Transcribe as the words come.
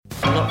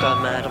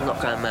going mad, I'm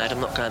not going mad,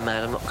 I'm not going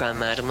mad, I'm not going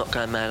mad, I'm not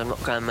going mad, I'm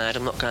not going mad,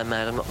 I'm not going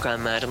mad, I'm not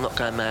going mad, I'm not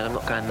going mad, I'm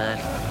not going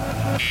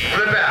mad.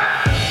 Flip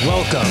out!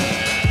 Welcome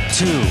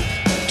to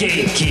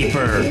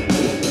Gatekeeper,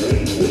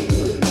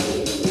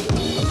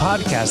 a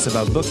podcast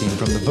about booking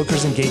from the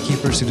bookers and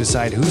gatekeepers who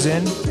decide who's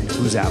in and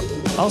who's out.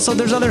 Also,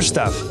 there's other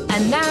stuff.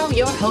 And now,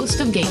 your host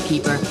of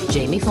Gatekeeper,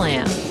 Jamie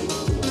Flam.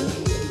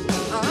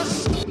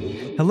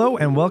 Hello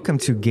and welcome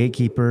to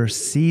Gatekeeper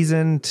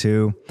Season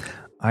 2.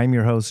 I'm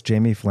your host,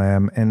 Jamie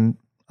Flam, and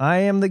I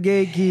am the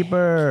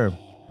Gatekeeper.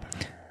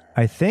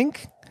 I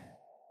think.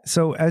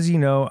 So, as you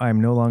know,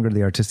 I'm no longer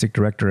the artistic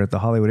director at the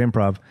Hollywood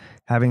Improv,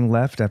 having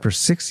left after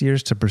 6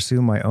 years to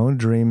pursue my own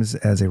dreams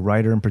as a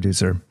writer and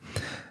producer.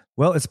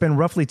 Well, it's been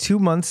roughly 2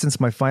 months since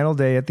my final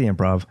day at the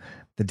Improv,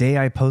 the day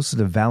I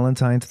posted a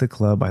Valentine to the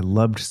club I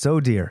loved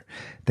so dear,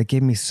 that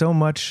gave me so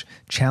much,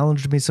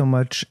 challenged me so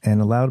much, and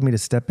allowed me to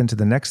step into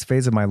the next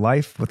phase of my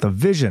life with a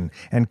vision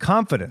and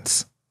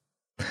confidence.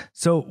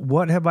 So,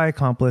 what have I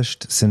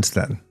accomplished since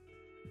then?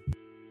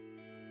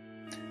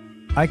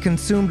 I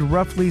consumed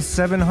roughly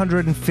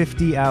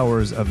 750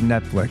 hours of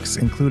Netflix,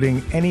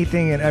 including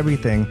anything and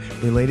everything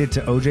related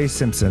to O.J.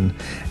 Simpson,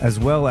 as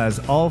well as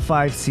all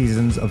 5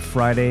 seasons of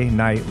Friday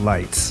Night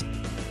Lights.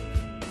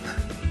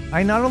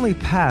 I not only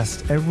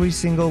passed every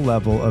single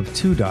level of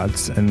Two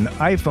Dots, an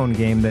iPhone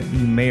game that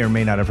you may or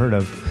may not have heard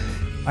of,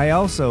 I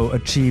also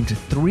achieved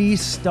 3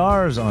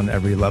 stars on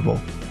every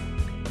level.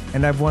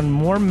 And I've won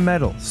more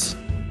medals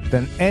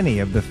than any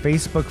of the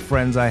Facebook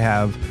friends I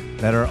have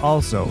that are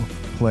also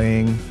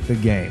playing the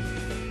game.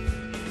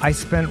 I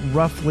spent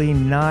roughly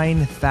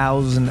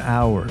 9,000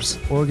 hours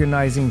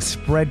organizing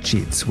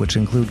spreadsheets, which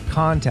include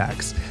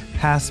contacts,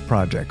 past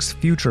projects,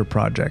 future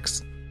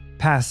projects,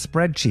 past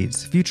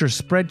spreadsheets, future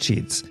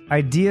spreadsheets,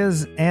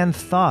 ideas and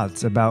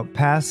thoughts about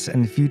past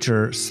and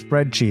future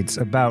spreadsheets,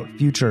 about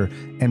future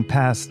and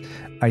past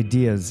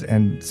ideas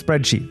and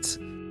spreadsheets,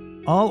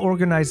 all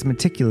organized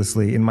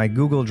meticulously in my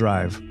Google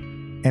Drive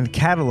and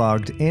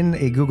cataloged in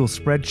a Google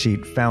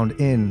spreadsheet found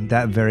in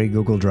that very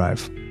Google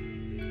Drive.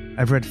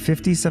 I've read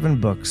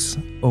 57 books,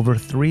 over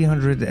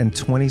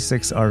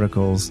 326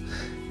 articles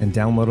and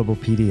downloadable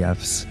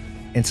PDFs,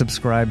 and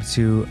subscribed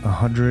to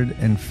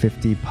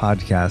 150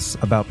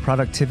 podcasts about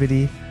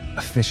productivity,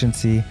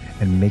 efficiency,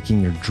 and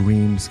making your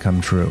dreams come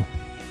true.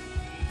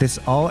 This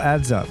all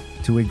adds up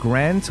to a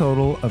grand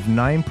total of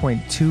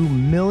 9.2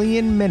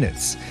 million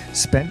minutes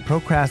spent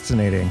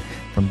procrastinating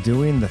from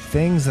doing the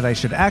things that I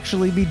should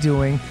actually be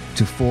doing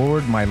to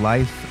forward my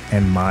life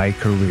and my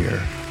career.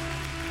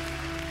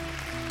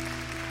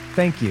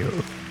 Thank you.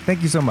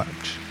 Thank you so much.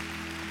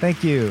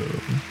 Thank you.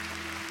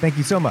 Thank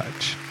you so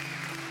much.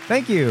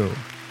 Thank you.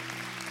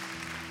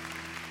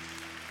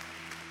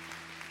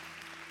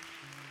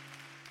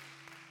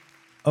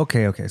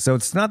 Okay. So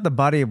it's not the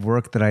body of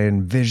work that I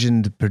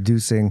envisioned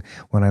producing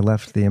when I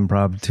left the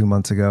Improv 2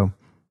 months ago.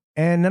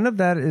 And none of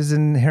that is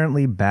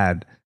inherently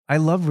bad. I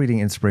love reading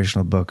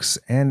inspirational books,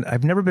 and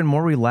I've never been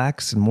more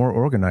relaxed and more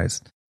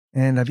organized.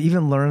 And I've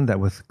even learned that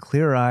with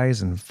clear eyes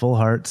and full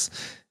hearts,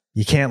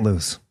 you can't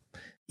lose,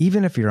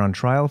 even if you're on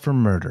trial for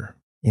murder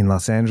in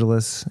Los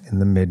Angeles in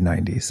the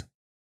mid-90s.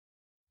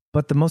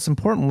 But the most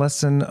important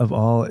lesson of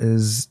all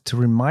is to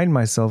remind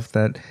myself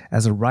that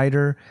as a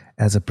writer,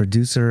 as a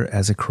producer,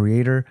 as a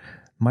creator,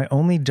 my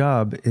only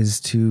job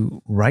is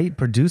to write,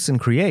 produce, and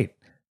create.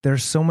 There are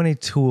so many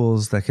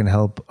tools that can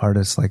help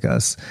artists like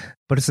us,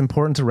 but it's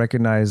important to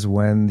recognize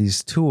when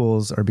these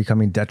tools are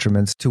becoming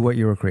detriments to what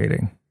you are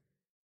creating.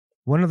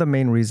 One of the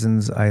main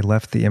reasons I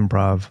left the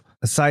Improv,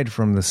 aside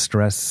from the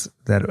stress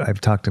that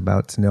I've talked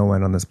about to no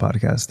one on this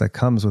podcast that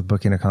comes with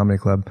booking a comedy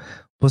club,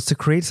 was to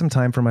create some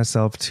time for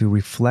myself to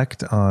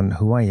reflect on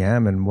who I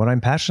am and what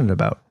I'm passionate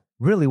about.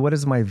 Really, what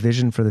is my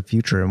vision for the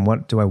future and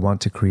what do I want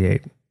to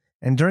create?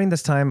 And during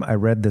this time, I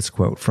read this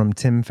quote from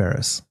Tim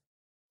Ferriss.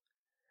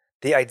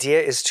 The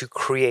idea is to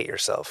create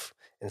yourself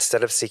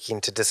instead of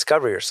seeking to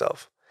discover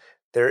yourself.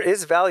 There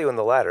is value in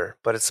the latter,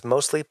 but it's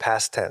mostly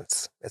past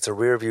tense. It's a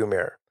rearview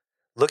mirror.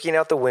 Looking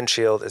out the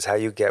windshield is how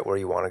you get where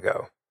you want to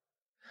go.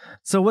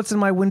 So what's in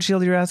my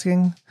windshield, you're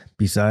asking?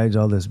 Besides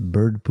all this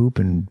bird poop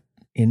and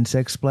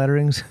insect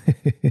splatterings,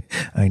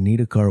 I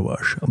need a car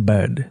wash.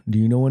 Bad. Do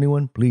you know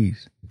anyone?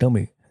 Please, tell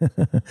me.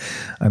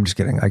 I'm just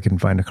kidding. I can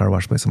find a car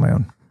wash place on my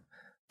own.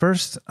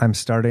 First, I'm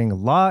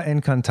starting La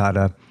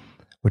Encantada,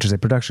 which is a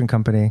production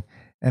company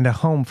and a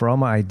home for all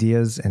my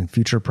ideas and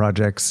future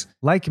projects.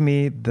 Like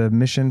me, the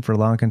mission for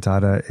La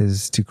Encantada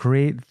is to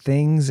create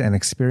things and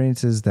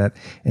experiences that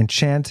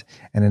enchant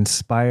and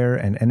inspire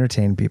and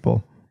entertain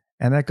people.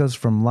 And that goes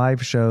from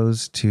live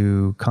shows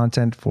to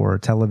content for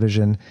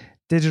television,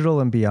 digital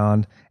and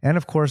beyond. And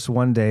of course,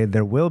 one day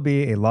there will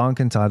be a La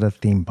Encantada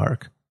theme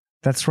park.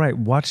 That's right.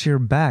 Watch your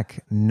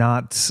back,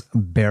 not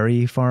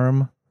Berry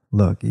Farm.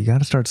 Look, you got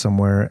to start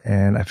somewhere.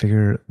 And I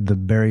figure the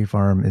Berry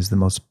Farm is the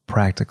most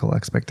practical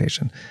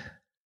expectation.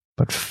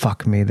 But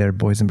fuck me, their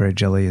boysenberry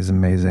jelly is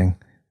amazing.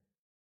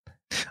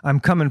 I'm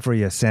coming for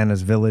you,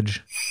 Santa's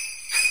Village.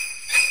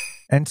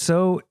 And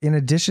so, in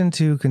addition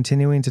to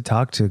continuing to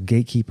talk to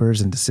gatekeepers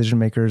and decision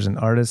makers and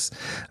artists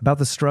about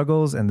the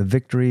struggles and the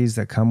victories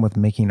that come with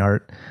making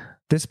art,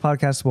 this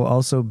podcast will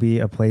also be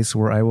a place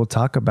where I will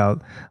talk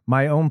about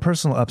my own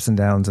personal ups and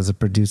downs as a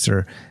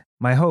producer.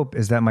 My hope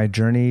is that my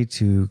journey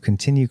to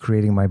continue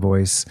creating my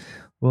voice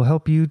will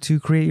help you to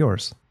create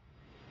yours.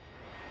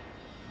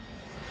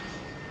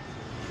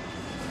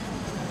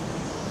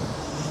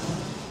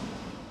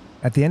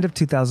 At the end of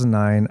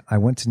 2009, I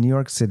went to New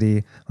York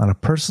City on a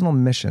personal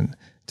mission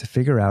to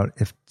figure out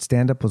if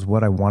stand-up was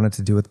what I wanted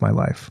to do with my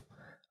life.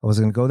 I was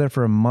going to go there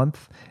for a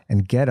month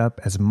and get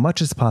up as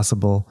much as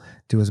possible,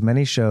 do as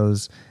many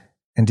shows,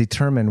 and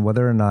determine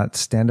whether or not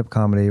stand-up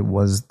comedy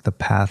was the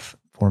path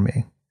for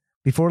me.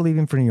 Before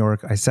leaving for New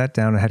York, I sat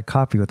down and had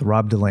coffee with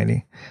Rob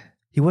Delaney.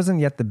 He wasn't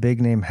yet the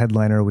big-name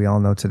headliner we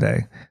all know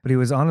today, but he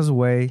was on his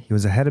way, he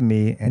was ahead of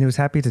me, and he was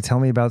happy to tell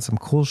me about some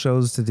cool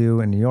shows to do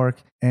in New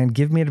York and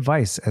give me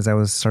advice as I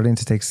was starting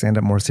to take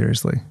stand-up more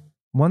seriously.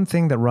 One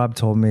thing that Rob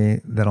told me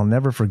that I'll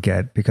never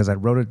forget because I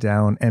wrote it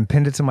down and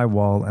pinned it to my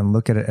wall and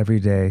look at it every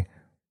day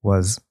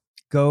was,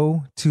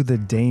 go to the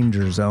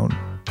danger zone.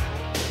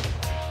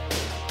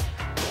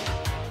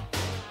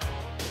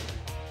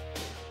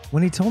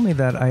 When he told me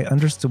that, I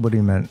understood what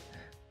he meant,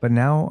 but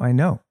now I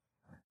know.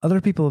 Other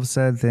people have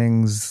said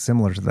things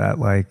similar to that,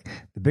 like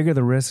the bigger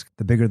the risk,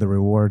 the bigger the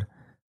reward.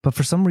 But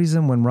for some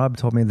reason, when Rob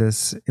told me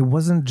this, it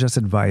wasn't just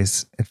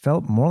advice. It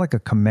felt more like a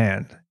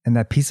command. And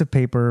that piece of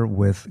paper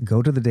with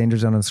 "Go to the danger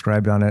zone"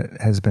 inscribed on it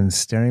has been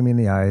staring me in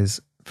the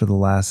eyes for the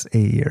last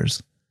 8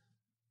 years.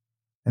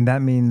 And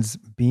that means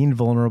being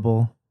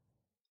vulnerable,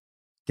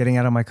 getting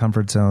out of my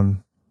comfort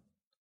zone,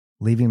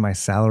 leaving my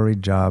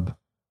salaried job,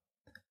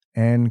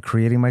 and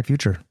creating my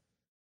future.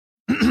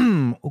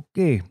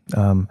 Okay.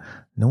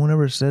 No one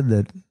ever said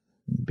that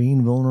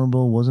being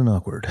vulnerable wasn't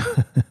awkward.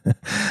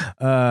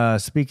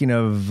 Speaking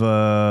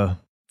of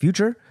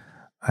future,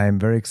 I am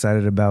very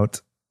excited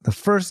about the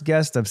first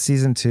guest of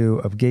season 2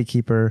 of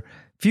Gatekeeper,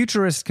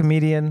 futurist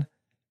comedian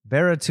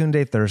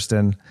Baratunde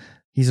Thurston.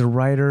 He's a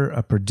writer,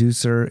 a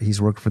producer. He's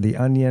worked for The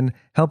Onion,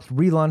 helped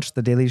relaunch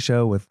The Daily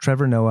Show with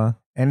Trevor Noah,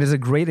 and is a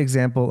great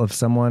example of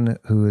someone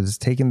who has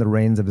taken the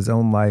reins of his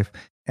own life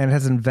and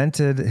has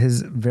invented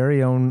his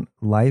very own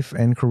life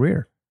and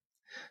career.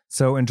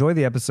 So enjoy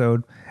the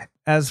episode.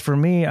 As for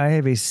me, I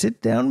have a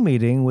sit-down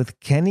meeting with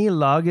Kenny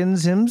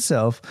Loggins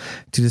himself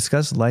to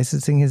discuss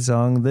licensing his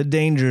song The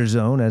Danger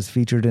Zone, as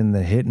featured in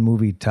the hit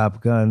movie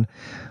Top Gun,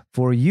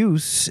 for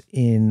use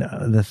in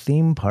the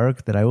theme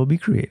park that I will be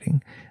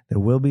creating. There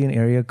will be an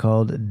area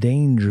called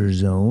Danger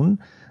Zone.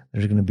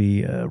 There's going to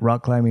be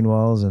rock climbing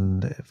walls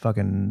and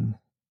fucking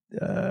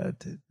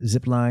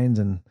zip lines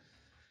and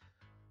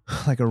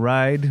like a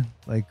ride,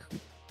 like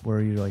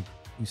where you like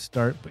you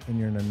start and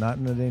you're not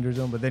in a danger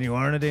zone, but then you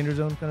are in a danger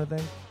zone kind of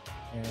thing.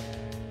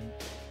 And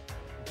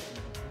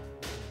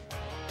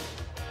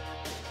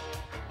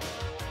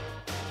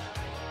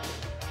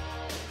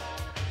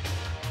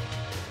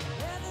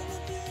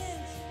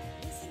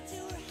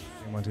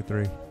one, two,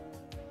 three.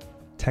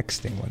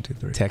 Texting 1, 2,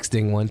 3.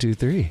 Texting 1, 2,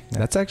 3. Yeah.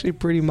 That's actually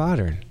pretty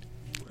modern.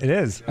 It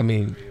is. I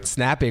mean,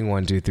 snapping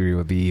 1, 2, 3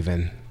 would be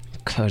even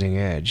cutting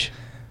edge.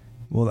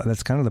 Well,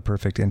 that's kind of the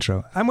perfect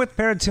intro. I'm with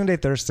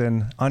Baratunde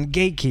Thurston on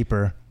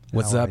Gatekeeper.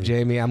 What's up,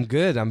 Jamie? I'm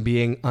good. I'm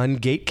being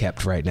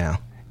ungatekept right now.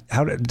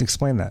 How to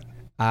explain that?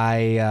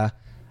 I'm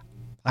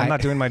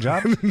not doing my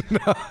job?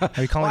 No.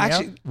 Are you calling me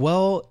out?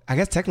 Well, I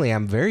guess technically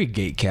I'm very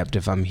gatekept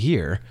if I'm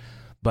here,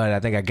 but I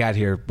think I got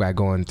here by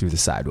going through the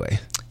sideway.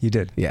 You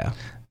did? Yeah.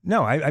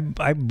 No,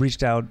 I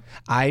reached out.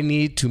 I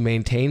need to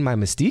maintain my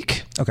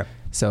mystique. Okay.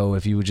 So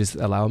if you would just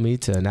allow me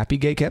to not be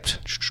gatekept.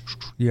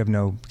 You have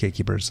no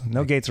gatekeepers.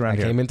 No gates around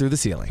here. I came in through the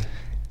ceiling.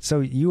 So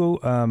you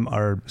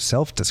are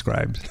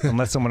self-described,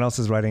 unless someone else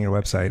is writing your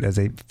website, as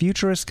a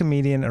futurist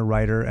comedian, a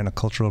writer, and a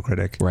cultural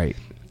critic. Right.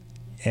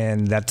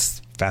 And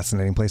that's a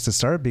fascinating place to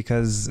start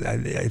because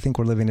I think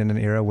we're living in an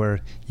era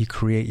where you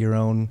create your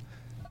own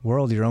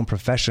world, your own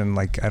profession.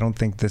 Like, I don't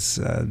think this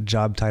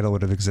job title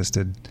would have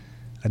existed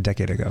a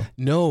decade ago.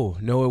 No,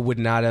 it would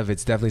not have.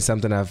 It's definitely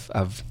something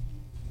I've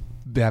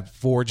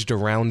forged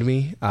around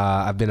me.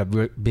 I've been a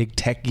big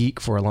tech geek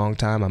for a long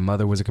time. My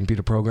mother was a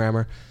computer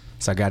programmer,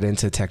 so I got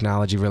into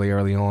technology really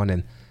early on,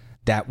 and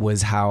that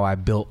was how I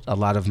built a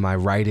lot of my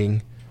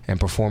writing and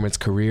performance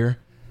career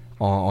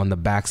on the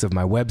backs of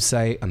my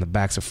website, on the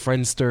backs of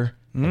Friendster,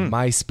 and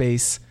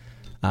MySpace.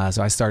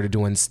 So I started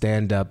doing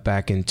stand-up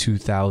back in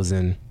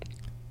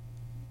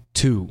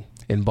 2002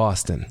 in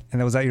Boston.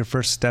 And was that your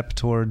first step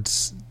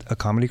towards a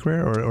comedy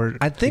career or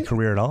a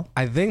career at all?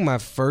 I think my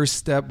first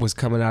step was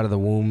coming out of the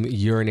womb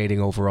urinating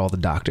over all the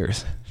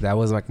doctors. That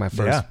was like my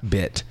first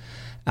bit.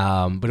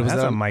 But it was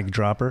a mic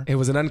dropper. It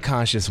was an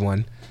unconscious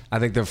one. I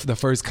think the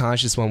first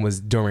conscious one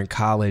was during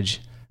college.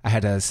 I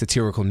had a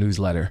satirical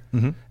newsletter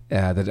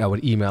that I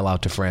would email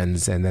out to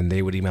friends, and then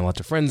they would email out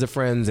to friends of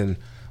friends. And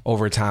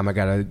over time, I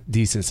got a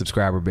decent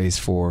subscriber base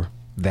for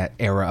that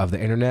era of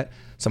the internet.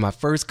 So my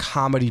first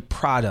comedy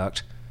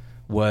product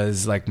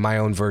was like my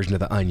own version of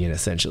The Onion,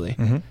 essentially.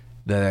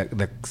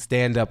 The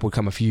stand-up would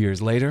come a few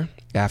years later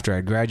after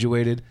I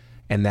graduated,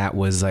 and that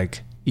was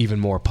like even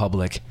more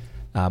public,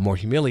 more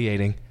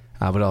humiliating,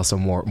 but also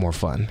more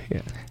fun.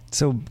 Yeah.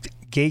 So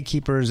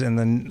gatekeepers in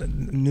the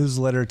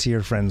newsletter to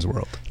your friends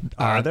world.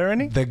 Are there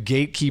any? The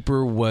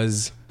gatekeeper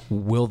was,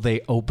 will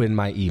they open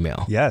my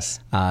email? Yes.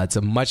 It's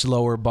a much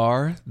lower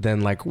bar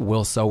than like,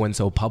 will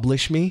so-and-so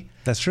publish me?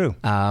 That's true.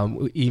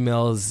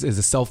 Email is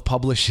a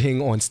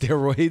self-publishing on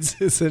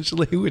steroids,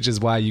 essentially, which is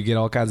why you get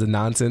all kinds of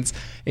nonsense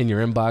in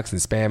your inbox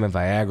and spam and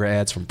Viagra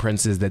ads from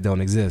princes that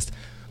don't exist.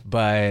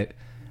 But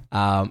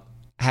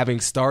having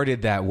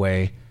started that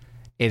way,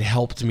 it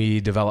helped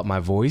me develop my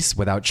voice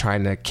without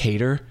trying to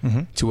cater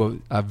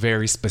to a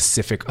very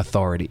specific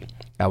authority.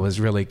 I was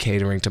really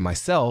catering to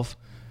myself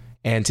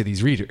and to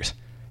these readers.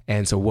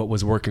 And so what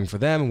was working for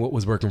them and what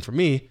was working for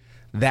me,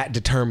 that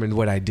determined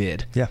what I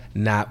did,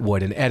 not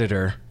what an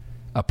editor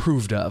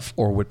approved of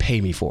or would pay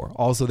me for.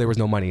 Also, there was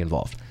no money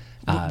involved.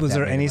 Was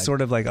there any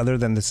sort of like, other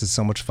than this is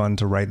so much fun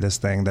to write this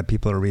thing that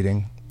people are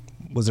reading,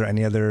 was there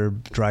any other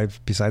drive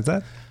besides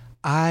that?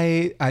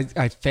 I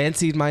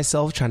fancied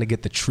myself trying to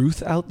get the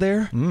truth out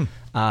there.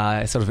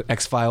 Sort of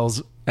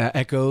X-Files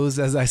echoes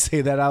as I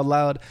say that out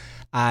loud.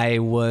 I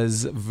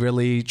was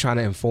really trying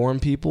to inform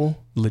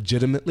people,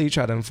 legitimately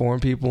try to inform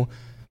people,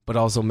 but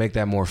also make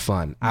that more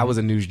fun. I was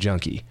a news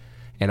junkie,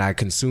 and I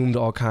consumed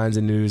all kinds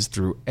of news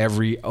through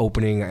every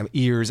opening,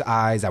 ears,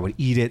 eyes. I would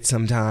eat it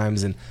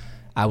sometimes, and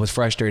I was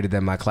frustrated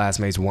that my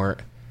classmates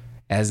weren't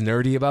as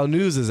nerdy about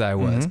news as I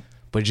was.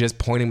 But just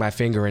pointing my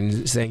finger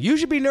and saying, you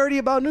should be nerdy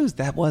about news,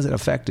 that wasn't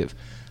effective.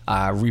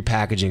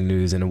 Repackaging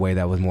news in a way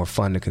that was more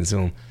fun to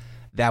consume,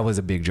 that was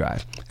a big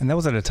drive. And that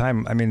was at a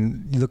time, I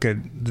mean, you look at,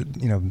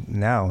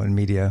 now in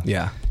media,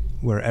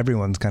 where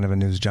everyone's kind of a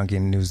news junkie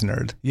and news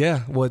nerd.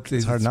 Yeah, well,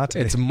 it's hard not to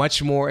be. It's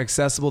much more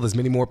accessible. There's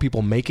many more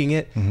people making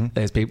it.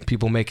 There's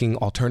people making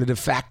alternative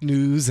fact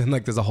news, and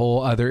like there's a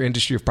whole other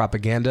industry of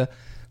propaganda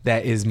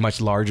that is much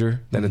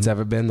larger than it's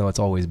ever been, though it's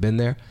always been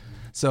there.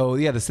 So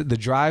yeah, the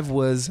drive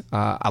was,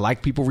 I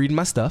like people reading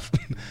my stuff.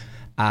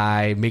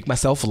 I make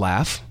myself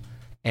laugh,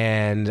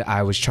 and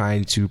I was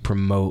trying to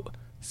promote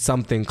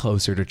something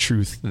closer to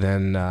truth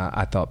than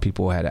I thought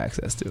people had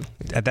access to.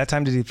 At that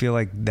time, did you feel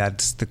like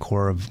that's the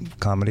core of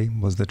comedy,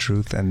 was the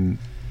truth? And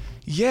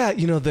yeah,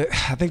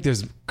 I think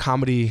there's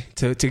comedy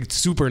to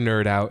super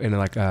nerd out in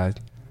like a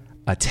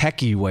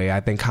techie way. I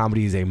think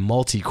comedy is a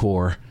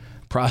multi-core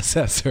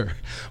processor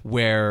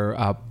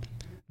where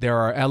there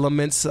are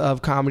elements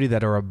of comedy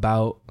that are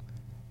about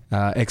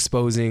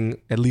exposing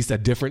at least a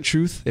different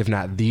truth, if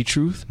not the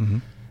truth.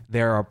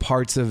 There are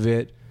parts of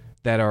it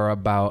that are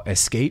about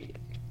escape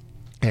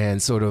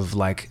and sort of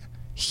like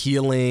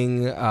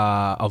healing,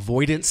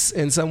 avoidance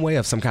in some way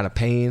of some kind of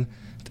pain,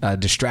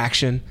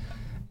 distraction.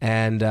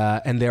 And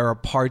there are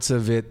parts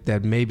of it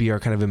that maybe are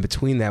kind of in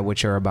between that,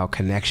 which are about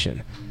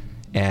connection.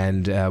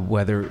 And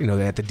whether,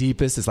 at the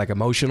deepest, it's like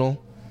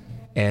emotional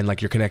and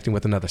like you're connecting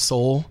with another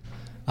soul.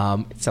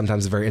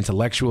 Sometimes it's very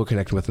intellectual,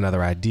 connecting with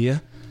another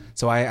idea.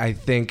 So I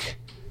think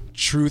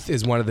truth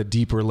is one of the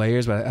deeper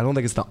layers, but I don't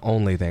think it's the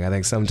only thing. I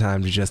think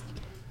sometimes just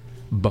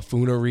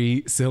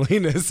buffoonery,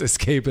 silliness,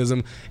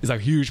 escapism is a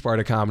huge part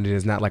of comedy.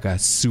 There's not like a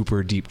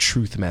super deep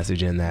truth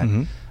message in that.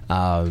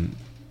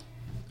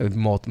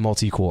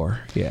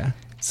 Multi-core, yeah.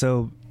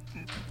 So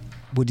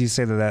would you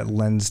say that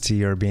lends to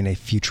your being a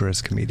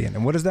futurist comedian?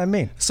 And what does that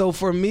mean? So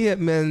for me, it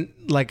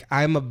meant like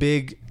I'm a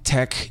big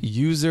tech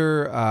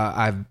user.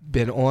 I've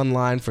been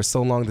online for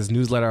so long. This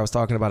newsletter I was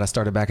talking about, I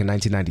started back in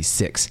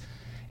 1996.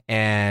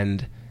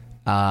 And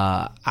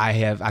I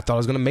thought I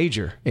was going to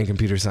major in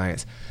computer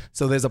science.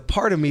 So there's a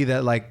part of me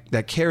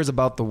that cares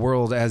about the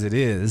world as it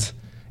is.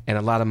 And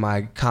a lot of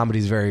my comedy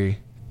is very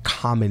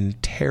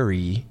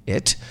commentary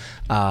it.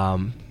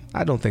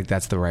 I don't think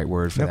that's the right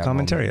word for that.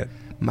 Commentary it.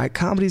 My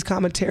comedy's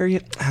commentary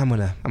it. I'm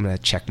gonna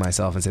check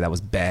myself and say that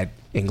was bad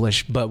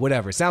English, but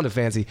whatever. It sounded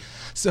fancy.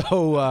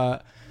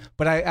 So,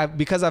 but I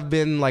because I've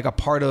been like a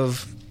part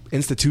of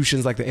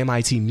institutions like the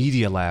MIT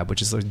Media Lab,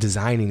 which is sort of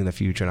designing in the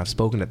future, and I've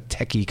spoken at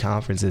techie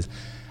conferences.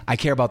 I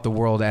care about the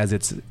world as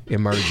it's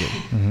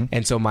emerging.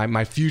 And so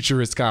my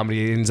futurist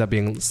comedy ends up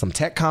being some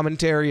tech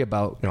commentary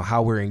about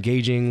how we're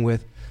engaging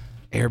with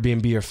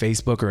Airbnb or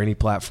Facebook or any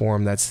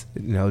platform that's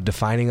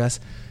defining us,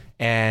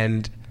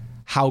 and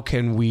how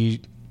can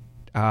we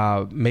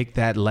make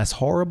that less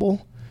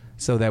horrible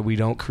so that we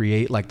don't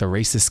create like the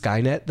racist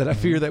Skynet that I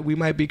fear that we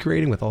might be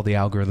creating with all the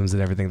algorithms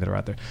and everything that are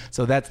out there.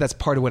 So that's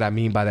part of what I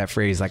mean by that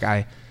phrase. Like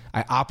I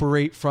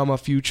operate from a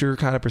future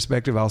kind of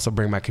perspective. I also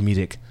bring my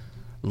comedic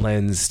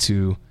lens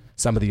to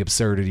some of the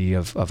absurdity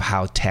of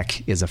how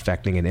tech is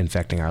affecting and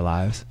infecting our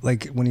lives.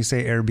 Like when you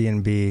say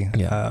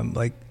Airbnb,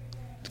 like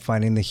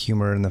finding the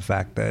humor in the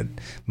fact that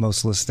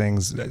most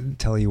listings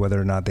tell you whether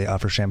or not they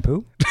offer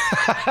shampoo.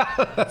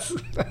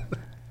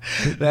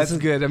 That's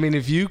good. I mean,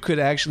 if you could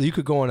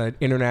go on an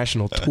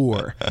international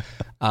tour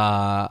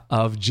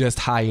of just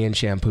high-end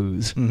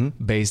shampoos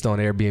based on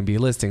Airbnb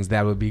listings,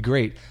 that would be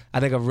great. I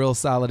think a real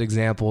solid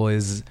example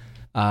is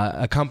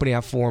a company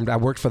I formed. I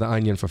worked for The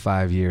Onion for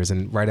 5 years,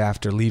 and right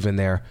after leaving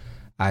there,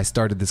 I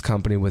started this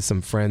company with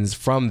some friends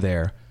from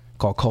there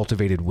called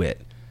Cultivated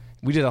Wit.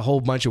 We did a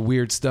whole bunch of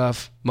weird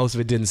stuff. Most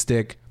of it didn't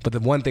stick, but the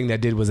one thing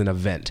that did was an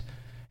event.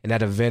 And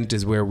that event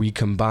is where we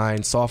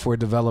combine software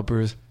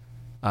developers,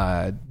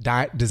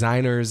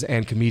 designers,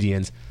 and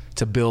comedians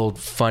to build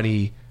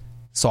funny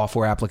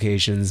software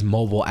applications,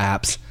 mobile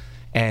apps.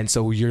 And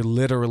so you're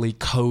literally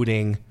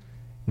coding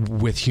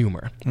with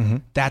humor.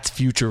 That's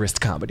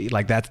futurist comedy.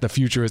 Like, that's the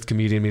futurist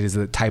comedian is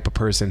the type of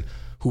person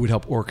who would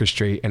help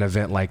orchestrate an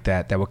event like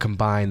that would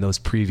combine those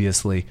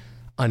previously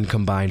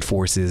uncombined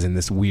forces in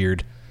this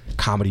weird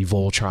comedy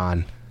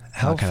Voltron.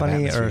 How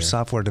funny are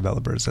software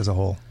developers as a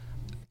whole?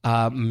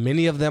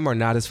 Many of them are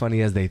not as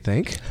funny as they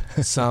think.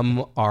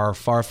 Some are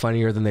far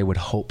funnier than they would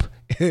hope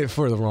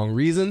for the wrong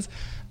reasons.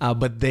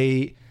 But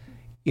they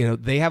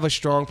have a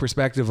strong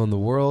perspective on the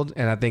world.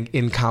 And I think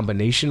in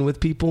combination with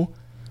people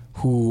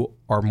who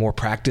are more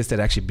practiced at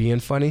actually being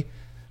funny,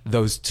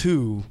 those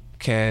two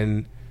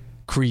can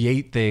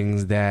create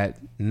things that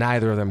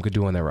neither of them could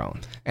do on their own.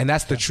 And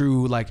that's the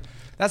true,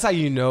 that's how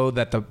you know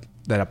that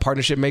a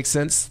partnership makes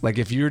sense. Like,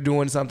 if you're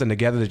doing something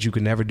together that you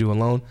could never do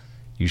alone,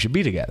 you should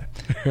be together.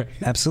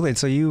 Absolutely.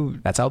 So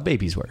that's how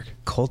babies work.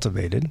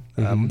 Cultivated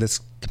this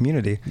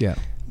community. Yeah.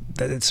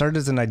 It started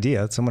as an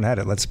idea. Someone had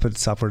it. Let's put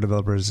software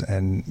developers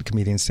and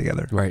comedians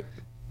together. Right.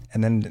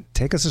 And then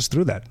take us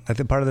through that. I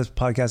think part of this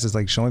podcast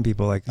is showing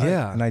people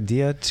an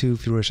idea to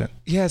fruition.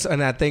 Yes.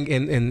 And I think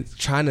in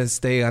trying to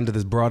stay under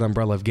this broad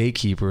umbrella of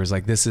gatekeepers,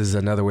 this is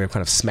another way of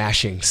kind of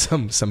smashing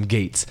some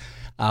gates.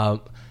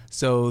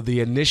 So the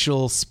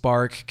initial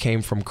spark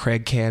came from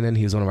Craig Cannon.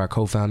 He was one of our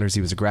co-founders.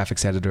 He was a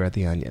graphics editor at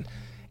The Onion.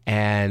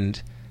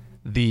 And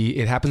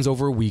it happens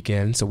over a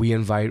weekend. So we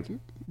invite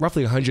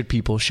roughly 100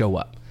 people show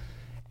up.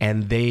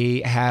 And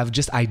they have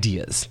just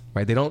ideas,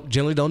 right? They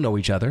generally don't know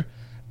each other.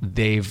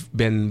 They've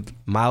been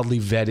mildly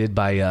vetted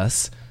by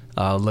us,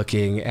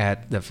 looking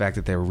at the fact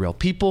that they're real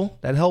people.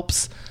 That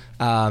helps.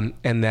 And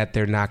that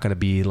they're not going to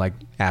be like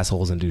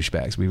assholes and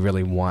douchebags. We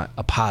really want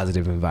a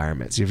positive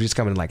environment. So if you're just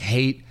coming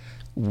hate,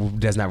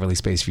 there's not really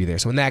space for you there.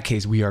 So in that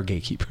case, we are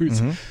gatekeepers.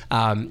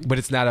 But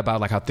it's not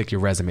about how thick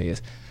your resume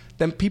is.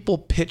 Then people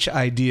pitch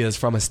ideas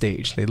from a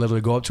stage. They literally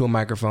go up to a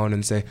microphone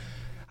and say,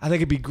 I think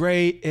it'd be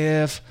great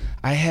if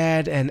I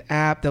had an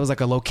app that was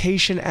a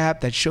location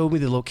app that showed me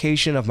the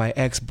location of my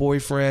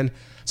ex-boyfriend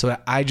so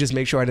that I just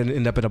make sure I didn't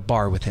end up at a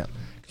bar with him.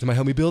 Can somebody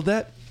help me build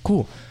that?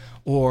 Cool.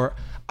 Or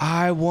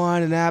I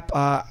want an app.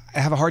 I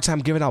have a hard time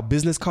giving out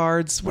business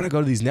cards when I go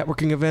to these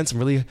networking events.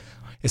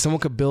 If someone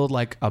could build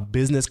a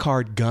business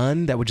card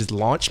gun that would just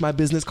launch my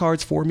business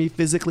cards for me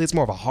physically, it's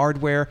more of a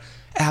hardware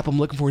app I'm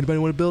looking for. Anybody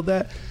want to build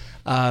that?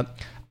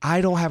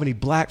 I don't have any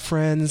black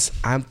friends.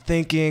 I'm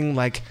thinking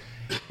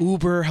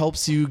Uber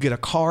helps you get a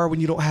car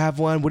when you don't have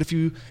one. What if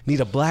you need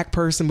a black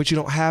person but you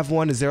don't have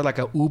one? Is there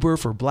a Uber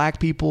for black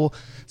people?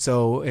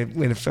 So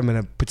if I'm in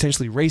a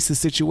potentially racist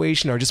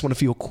situation, or I just want to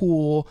feel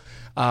cool,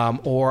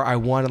 or I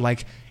want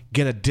to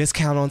get a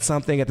discount on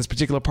something at this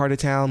particular part of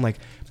town,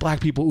 black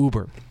people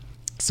Uber.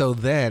 So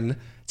then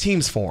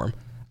teams form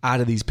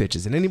out of these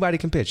pitches, and anybody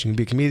can pitch. You can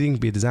be a comedian, you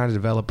can be a designer,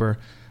 developer,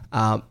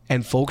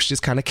 and folks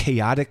just kind of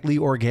chaotically,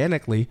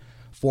 organically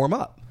form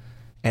up.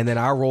 And then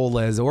our role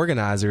as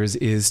organizers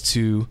is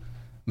to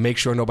make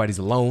sure nobody's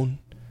alone,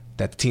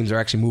 that the teams are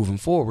actually moving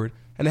forward,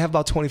 and they have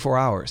about 24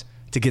 hours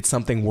to get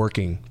something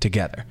working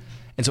together.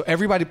 And so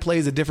everybody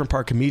plays a different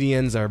part.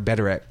 Comedians are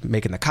better at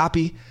making the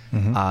copy,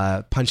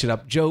 punching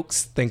up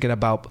jokes, thinking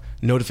about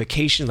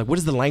notifications. What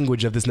is the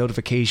language of this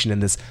notification in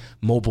this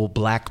mobile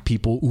black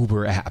people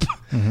Uber app?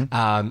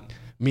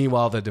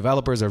 Meanwhile, the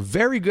developers are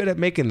very good at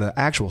making the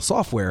actual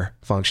software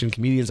function.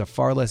 Comedians are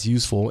far less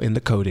useful in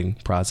the coding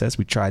process.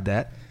 We tried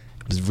that.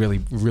 It was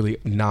really, really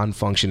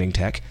non-functioning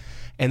tech.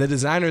 And the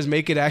designers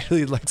make it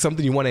actually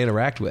something you want to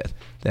interact with,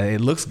 that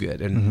it looks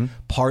good. And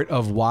part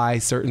of why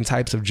certain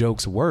types of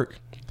jokes work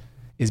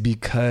is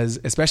because,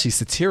 especially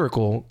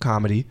satirical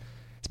comedy,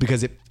 it's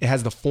because it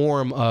has the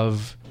form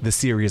of the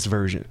serious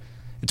version.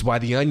 It's why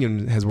The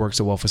Onion has worked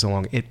so well for so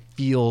long. It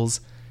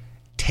feels,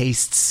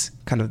 tastes,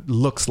 kind of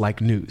looks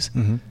like news.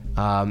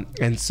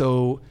 And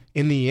so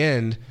in the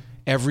end,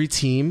 every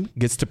team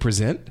gets to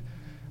present.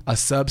 A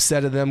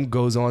subset of them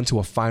goes on to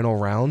a final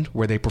round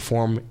where they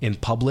perform in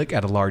public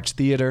at a large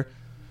theater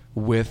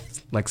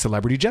with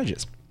celebrity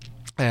judges,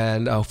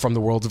 and from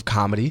the worlds of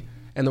comedy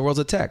and the worlds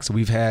of tech. So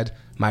we've had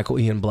Michael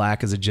Ian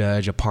Black as a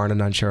judge, Aparna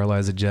Nancherla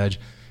as a judge,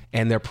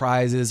 and their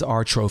prizes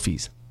are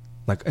trophies,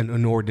 an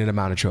inordinate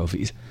amount of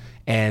trophies,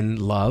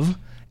 and love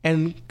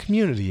and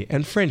community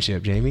and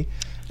friendship, Jamie.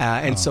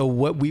 And so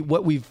what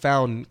we've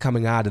found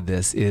coming out of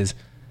this is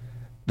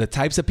the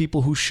types of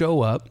people who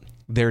show up,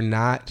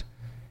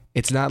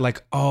 it's not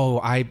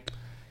I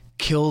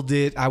killed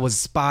it, I was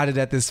spotted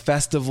at this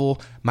festival,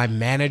 my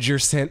manager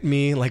sent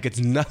me. It's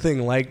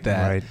nothing like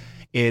that. Right.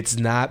 It's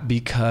not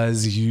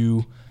because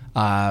you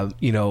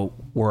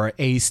were an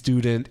A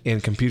student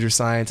in computer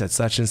science at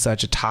such and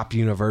such a top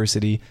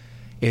university.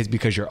 It's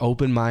because you're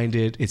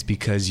open-minded. It's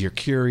because you're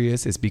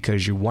curious. It's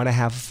because you want to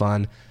have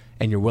fun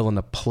and you're willing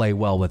to play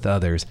well with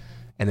others.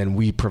 And then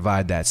we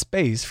provide that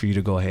space for you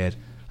to go ahead,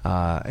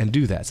 and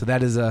do that. So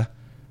that is a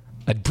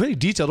pretty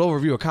detailed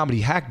overview of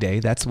Comedy Hack Day.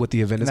 That's what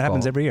the event is called. It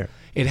happens every year.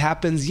 It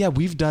happens, yeah.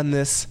 We've done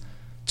this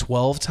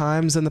 12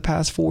 times in the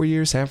past 4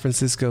 years, San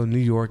Francisco, New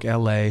York,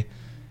 LA.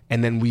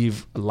 And then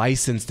we've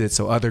licensed it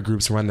so other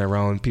groups run their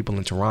own. People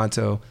in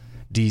Toronto,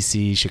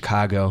 DC,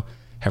 Chicago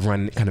have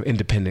run kind of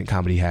independent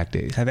Comedy Hack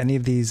Days. Have any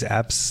of these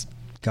apps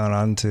gone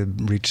on to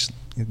reach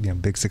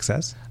big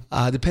success?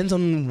 Depends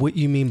on what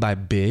you mean by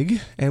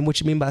big and what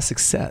you mean by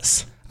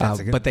success.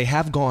 But they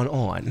have gone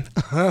on.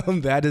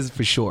 That is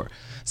for sure.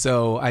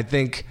 So I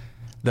think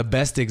the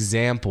best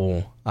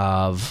example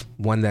of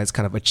one that's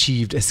kind of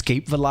achieved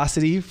escape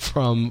velocity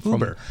from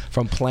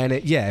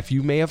Planet. Yeah, if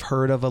you may have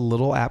heard of a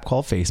little app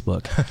called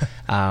Facebook,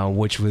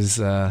 which was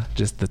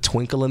just the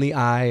twinkle in the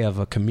eye of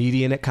a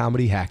comedian at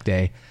Comedy Hack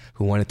Day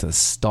who wanted to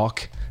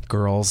stalk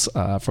girls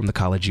from the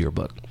college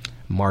yearbook.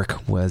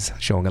 Mark was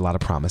showing a lot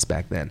of promise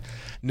back then.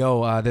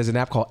 No, there's an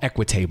app called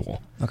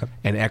Equitable. Okay.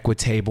 And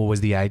Equitable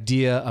was the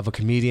idea of a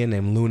comedian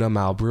named Luna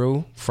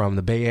Malbrew from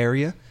the Bay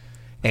Area.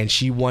 And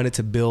she wanted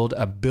to build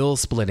a bill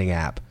splitting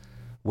app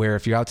where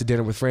if you're out to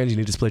dinner with friends, you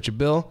need to split your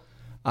bill.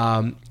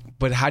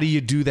 But how do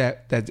you do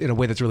that in a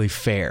way that's really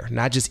fair?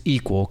 Not just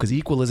equal, because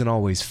equal isn't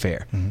always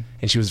fair. Mm-hmm.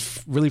 And she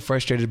was really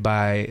frustrated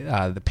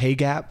by the pay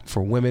gap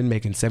for women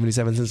making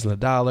 77 cents on the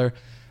dollar.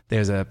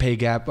 There's a pay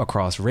gap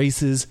across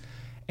races.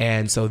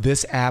 And so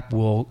this app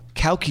will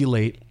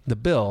calculate the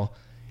bill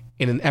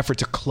in an effort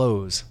to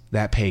close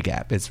that pay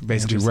gap. It's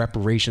basically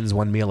reparations,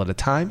 one meal at a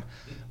time.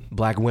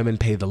 Black women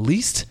pay the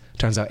least.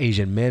 Turns out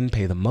Asian men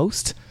pay the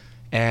most.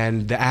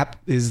 And the app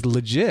is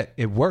legit.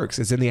 It works.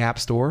 It's in the App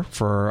Store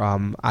for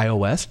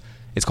iOS.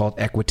 It's called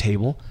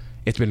Equitable.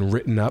 It's been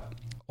written up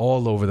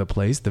all over the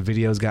place. The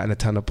video's gotten a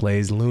ton of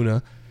plays.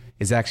 Luna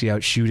is actually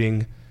out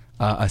shooting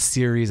a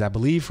series, I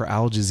believe, for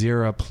Al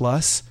Jazeera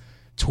Plus,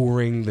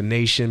 touring the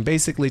nation,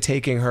 basically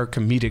taking her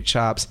comedic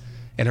chops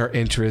and her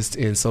interest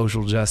in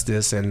social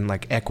justice and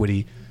like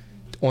equity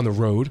on the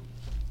road.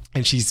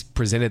 And she's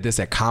presented this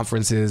at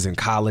conferences and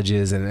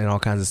colleges and all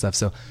kinds of stuff.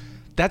 So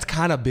that's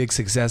kind of big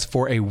success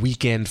for a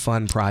weekend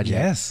fun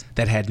project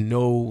that had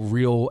no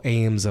real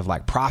aims of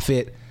like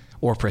profit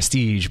or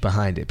prestige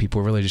behind it.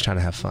 People were really just trying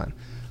to have fun.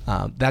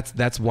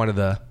 That's one of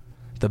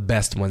the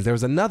best ones. There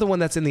was another one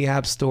that's in the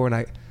App Store, and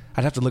I'd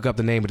have to look up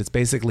the name, but it's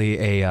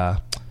basically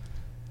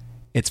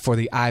it's for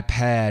the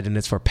iPad, and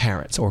it's for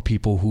parents or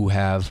people who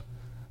have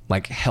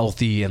like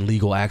healthy and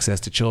legal access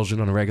to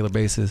children on a regular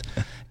basis.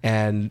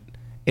 And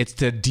it's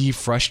to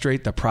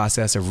defrustrate the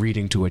process of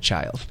reading to a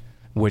child,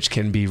 which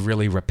can be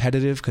really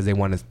repetitive because they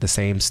want the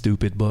same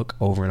stupid book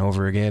over and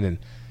over again. And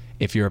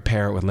if you're a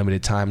parent with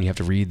limited time and you have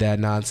to read that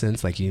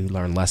nonsense, like you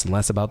learn less and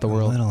less about the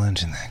world. Little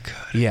engine that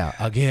good. Yeah,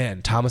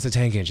 again, Thomas the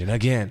Tank Engine,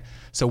 again.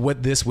 So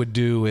what this would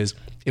do is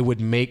it would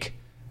make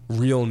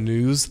real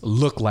news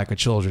look like a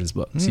children's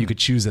book. So you could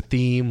choose a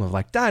theme of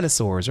like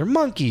dinosaurs or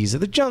monkeys or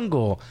the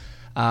jungle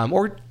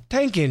or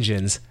tank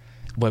engines,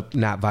 but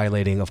not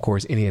violating, of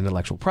course, any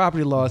intellectual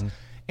property laws.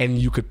 And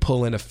you could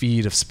pull in a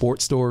feed of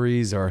sports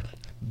stories or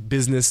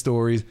business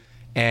stories,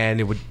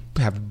 and it would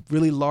have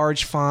really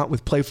large font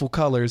with playful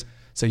colors,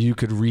 so you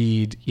could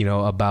read,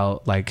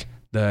 about like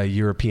the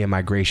European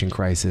migration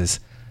crisis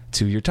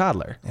to your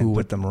toddler, who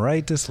would put them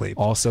right to sleep.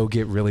 Also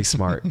get really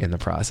smart in the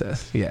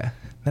process. Yeah,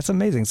 that's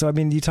amazing. So, I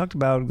mean, you talked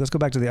about. Let's go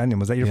back to The Onion.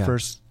 Was that your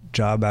first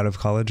job out of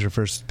college, or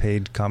first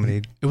paid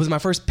comedy? It was my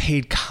first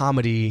paid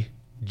comedy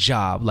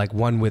job, like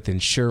one with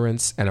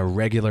insurance and a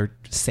regular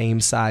same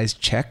size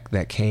check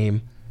that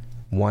came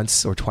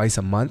once or twice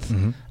a month.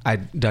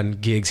 I'd done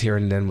gigs here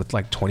and then with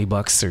like $20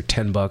 or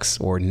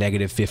 $10 or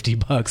negative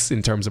 $50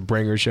 in terms of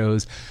bringer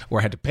shows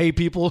where I had to pay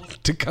people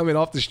to come in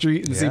off the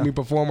street and see me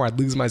perform, or I'd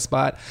lose my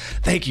spot.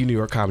 Thank you, New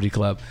York Comedy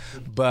Club.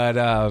 But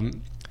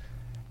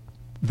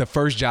the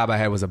first job I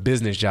had was a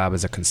business job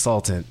as a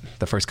consultant.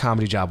 The first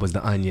comedy job was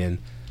The Onion,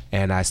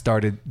 and I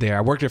started there.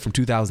 I worked there from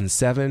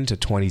 2007 to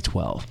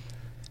 2012.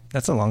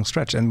 That's a long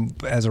stretch. And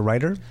as a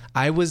writer?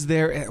 I was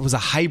there. It was a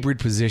hybrid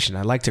position.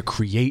 I like to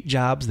create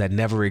jobs that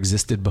never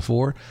existed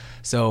before.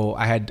 So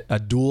I had a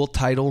dual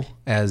title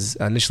as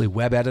initially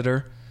web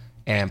editor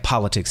and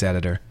politics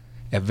editor.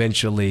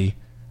 Eventually,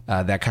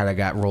 that kind of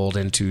got rolled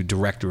into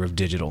director of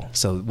digital.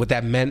 So what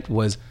that meant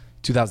was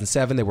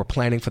 2007, they were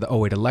planning for the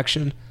 2008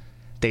 election.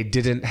 They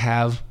didn't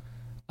have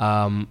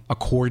a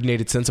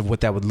coordinated sense of what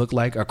that would look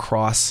like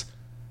across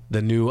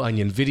the new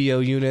Onion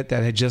video unit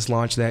that had just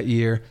launched that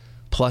year,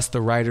 plus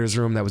the writer's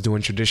room that was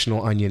doing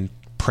traditional Onion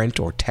print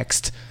or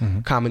text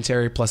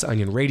commentary, plus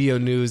Onion radio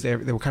news. They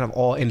were kind of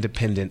all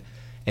independent.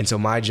 And so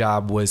my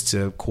job was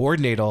to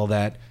coordinate all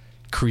that,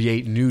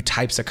 create new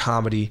types of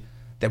comedy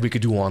that we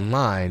could do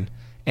online,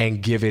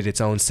 and give it its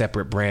own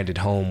separate branded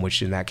home,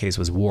 which in that case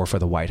was War for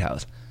the White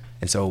House.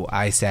 And so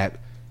I sat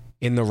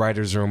in the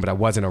writer's room, but I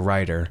wasn't a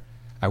writer.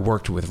 I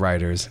worked with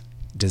writers,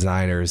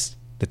 designers,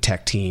 the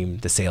tech team,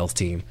 the sales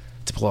team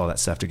to pull all that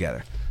stuff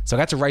together. So I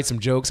got to write some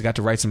jokes. I got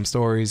to write some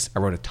stories. I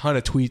wrote a ton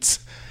of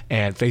tweets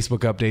and Facebook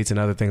updates and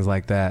other things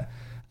like that.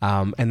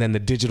 And then the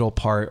digital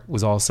part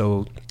was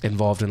also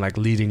involved in like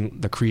leading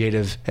the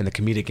creative and the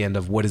comedic end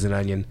of What is an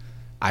Onion,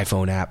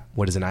 iPhone app?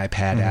 What is an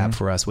iPad app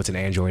for us? What's an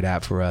Android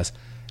app for us?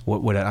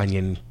 What would an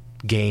Onion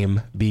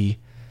game be?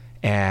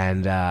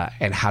 And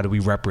how do we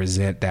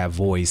represent that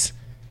voice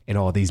in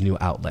all these new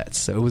outlets?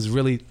 So it was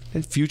really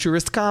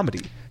futurist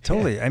comedy.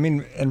 Totally. I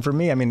mean, and for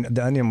me, I mean,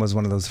 The Onion was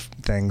one of those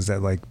things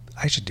that like,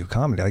 I should do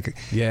comedy. Like,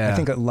 I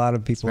think a lot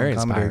of people in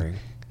comedy, inspiring.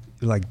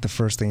 like the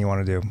first thing you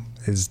want to do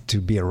is to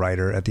be a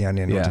writer at The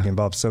Onion or to be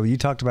involved. So you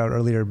talked about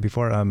earlier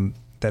before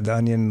that The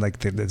Onion, like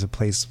there's a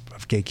place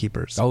of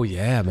gatekeepers. Oh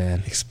yeah,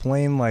 man.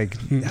 Explain like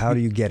how do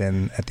you get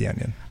in at The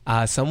Onion?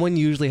 Someone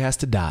usually has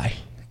to die.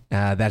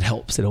 That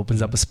helps. It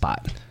opens up a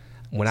spot.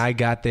 When I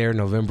got there,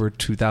 November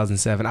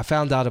 2007, I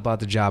found out about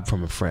the job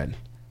from a friend.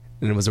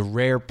 And it was a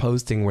rare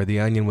posting where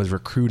The Onion was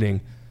recruiting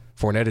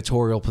for an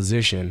editorial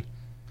position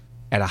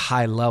at a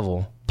high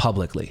level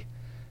publicly.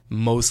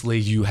 Mostly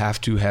you have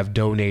to have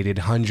donated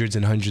hundreds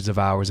and hundreds of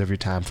hours of your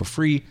time for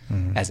free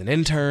as an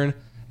intern,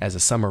 as a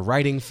summer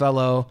writing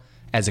fellow,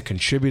 as a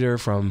contributor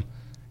from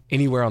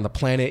anywhere on the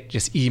planet,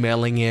 just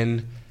emailing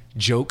in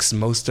jokes,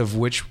 most of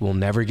which will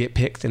never get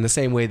picked, in the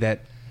same way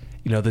that,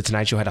 you know, The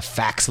Tonight Show had a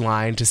fax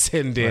line to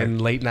send in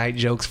late night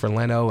jokes for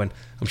Leno, and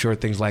I'm sure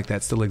things like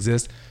that still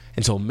exist.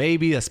 Until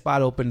maybe a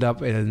spot opened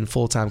up in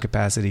full-time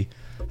capacity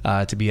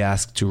to be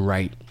asked to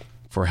write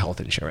for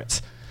health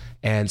insurance.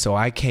 And so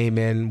I came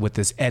in with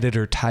this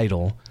editor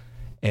title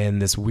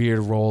and this weird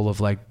role of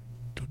like,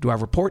 do I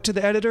report to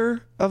the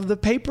editor of the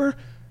paper?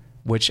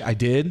 Which I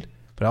did,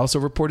 but I also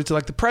reported to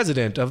like the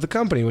president of the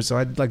company. So I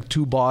had like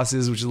two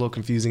bosses, which is a little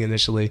confusing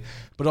initially.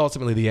 But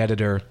ultimately the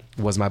editor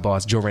was my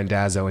boss. Joe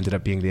Randazzo ended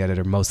up being the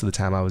editor most of the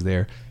time I was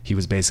there. He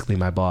was basically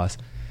my boss.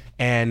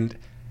 And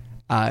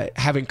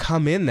having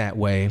come in that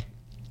way,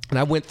 and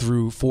I went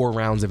through 4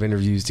 rounds of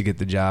interviews to get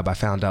the job. I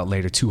found out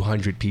later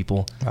 200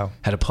 people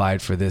had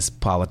applied for this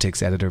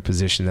politics editor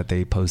position that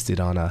they posted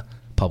on a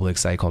public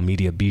site called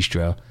Media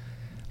Bistro.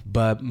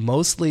 But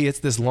mostly it's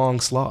this long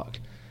slog.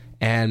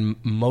 And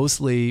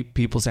mostly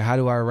people say, how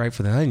do I write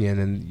for The Onion?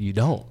 And you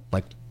don't.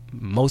 Like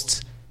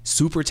most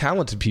super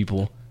talented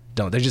people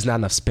don't. There's just not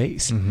enough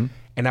space.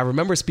 And I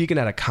remember speaking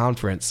at a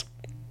conference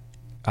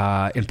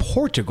in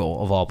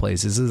Portugal, of all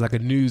places. It was like a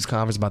news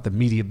conference about the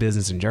media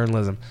business and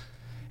journalism.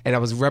 And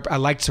I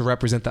like to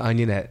represent The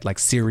Onion at like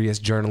serious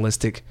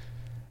journalistic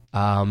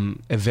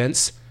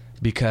events,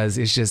 because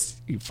it's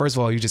just, first of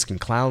all, you just can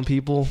clown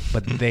people,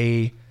 but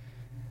they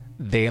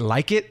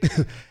like it.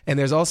 And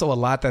there's also a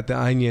lot that The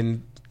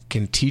Onion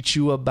can teach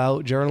you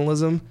about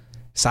journalism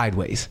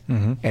sideways.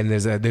 And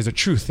there's a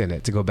truth in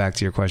it. To go back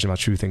to your question about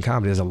truth in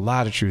comedy, there's a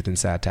lot of truth in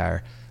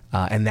satire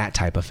and that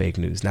type of fake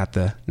news, not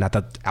the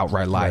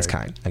outright lies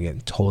kind.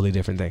 Again, totally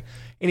different thing.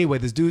 Anyway,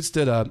 this dude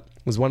stood up,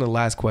 was one of the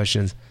last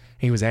questions,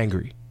 and he was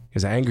angry. He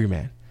was an angry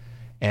man.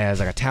 And it was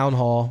like a town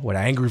hall with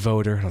an angry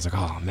voter. And I was like,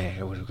 oh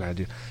man, what do we gotta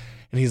do?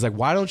 And he's like,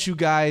 why don't you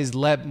guys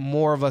let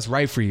more of us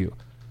write for you?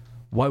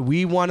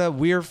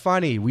 We're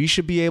funny. We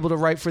should be able to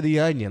write for The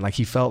Onion. Like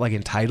he felt like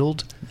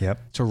entitled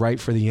to write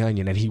for The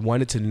Onion. And he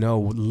wanted to know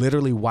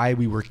literally why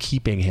we were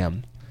keeping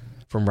him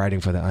from writing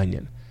for The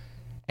Onion.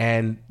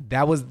 And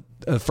that was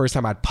the first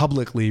time I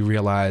publicly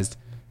realized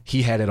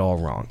he had it all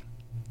wrong.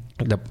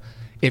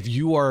 If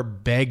you are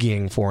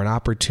begging for an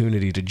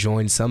opportunity to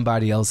join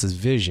somebody else's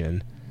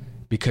vision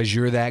because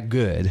you're that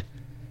good,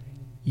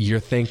 you're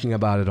thinking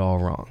about it all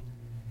wrong.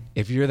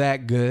 If you're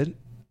that good,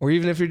 or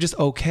even if you're just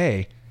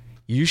okay,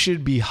 you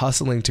should be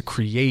hustling to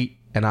create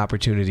an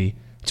opportunity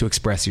to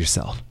express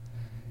yourself.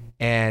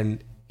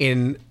 And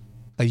in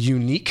a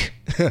unique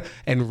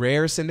and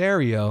rare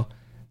scenario,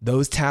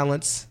 those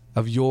talents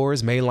of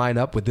yours may line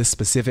up with this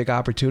specific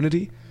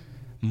opportunity.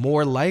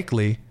 More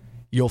likely,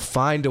 you'll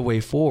find a way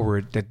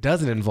forward that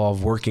doesn't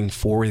involve working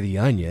for The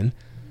Onion.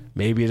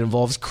 Maybe it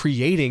involves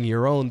creating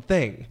your own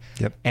thing.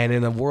 And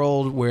in a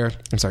world where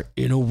the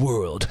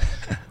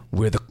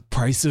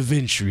price of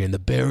entry and the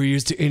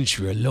barriers to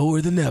entry are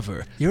lower than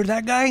ever. You're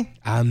that guy?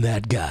 I'm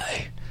that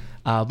guy.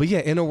 But yeah,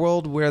 in a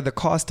world where the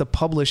cost to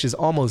publish is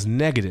almost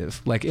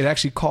negative, like it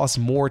actually costs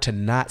more to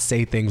not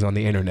say things on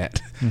the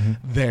internet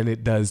than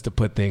it does to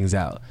put things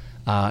out.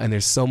 And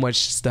there's so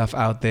much stuff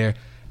out there.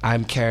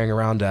 I'm carrying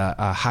around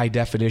a high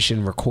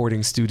definition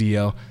recording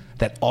studio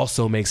that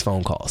also makes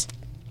phone calls.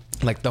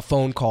 Like the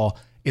phone call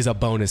is a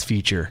bonus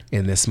feature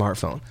in this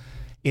smartphone.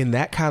 In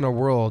that kind of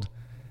world,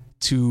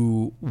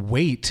 to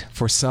wait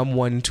for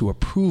someone to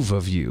approve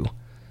of you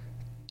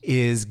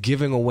is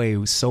giving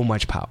away so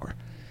much power.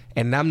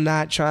 And I'm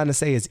not trying to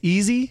say it's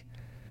easy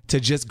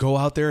to just go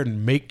out there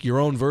and make your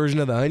own version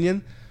of The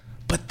Onion,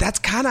 but that's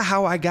kind of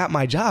how I got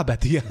my job at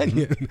The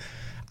Onion.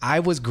 I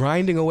was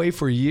grinding away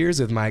for years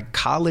with my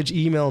college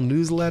email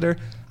newsletter.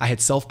 I had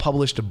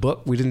self-published a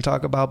book we didn't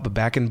talk about, but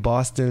back in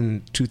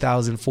Boston,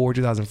 2004,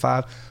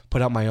 2005,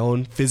 put out my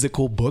own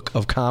physical book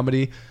of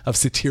comedy, of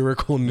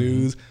satirical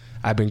news.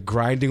 I've been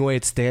grinding away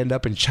at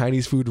stand-up in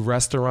Chinese food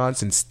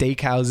restaurants and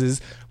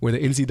steakhouses where the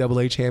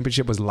NCAA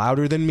championship was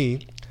louder than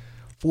me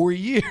for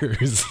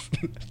years.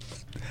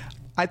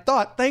 I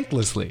thought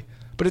thanklessly,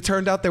 but it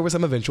turned out there was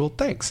some eventual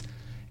thanks.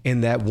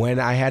 In that when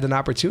I had an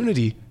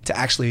opportunity to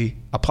actually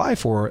apply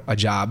for a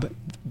job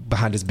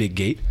behind this big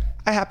gate.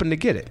 I happened to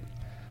get it.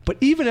 But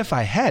even if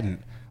I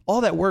hadn't,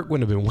 all that work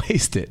wouldn't have been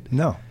wasted.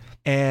 No.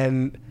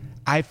 And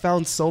I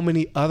found so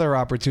many other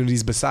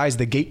opportunities besides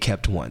the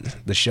gate-kept one.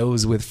 The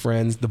shows with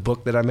friends, the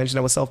book that I mentioned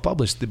that was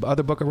self-published, the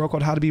other book I wrote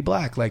called How to Be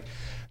Black. Like,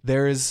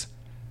 there's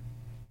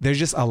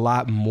just a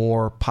lot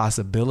more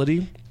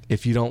possibility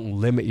if you don't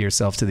limit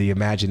yourself to the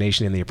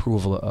imagination and the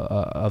approval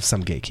of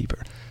some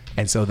gatekeeper.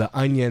 And so The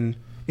Onion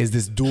is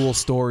this dual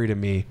story to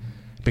me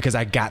because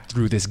I got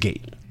through this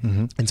gate.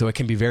 Mm-hmm. And so it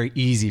can be very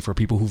easy for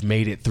people who've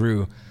made it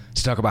through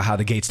to talk about how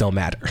the gates don't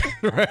matter,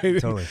 right?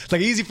 Totally. It's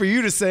like easy for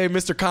you to say,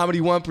 Mr. Comedy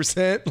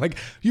 1%, like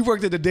you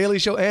worked at The Daily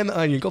Show and The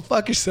Onion, go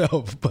fuck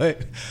yourself.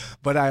 But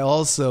I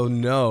also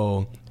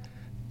know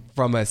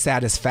from a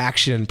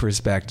satisfaction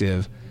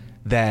perspective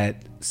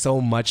that so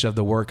much of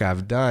the work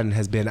I've done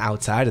has been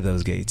outside of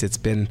those gates. It's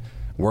been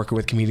working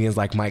with comedians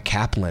like Mike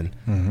Kaplan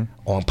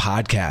on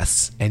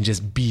podcasts and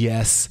just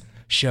BS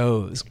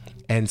shows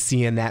and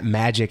seeing that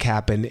magic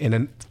happen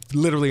in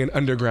literally an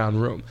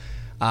underground room.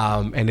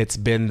 And it's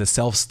been the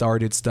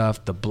self-started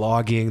stuff, the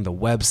blogging, the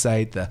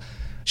website, the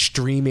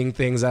streaming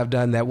things I've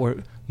done that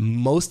were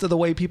most of the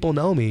way people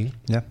know me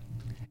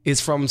is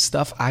from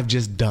stuff I've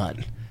just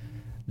done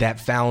that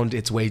found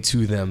its way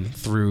to them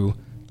through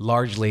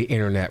largely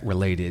internet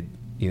related,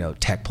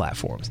 tech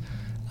platforms.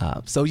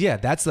 So yeah,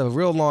 that's a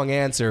real long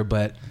answer,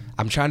 but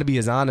I'm trying to be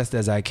as honest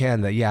as I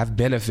can that, I've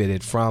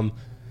benefited from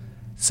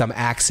some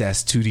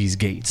access to these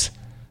gates.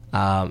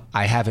 I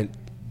haven't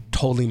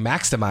totally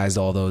maximized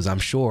all those, I'm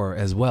sure,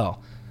 as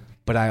well.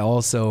 But I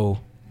also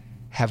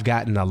have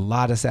gotten a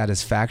lot of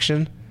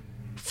satisfaction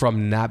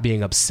from not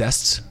being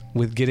obsessed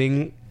with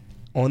getting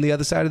on the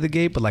other side of the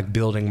gate, but like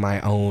building my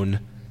own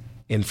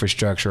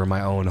infrastructure or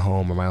my own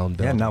home or my own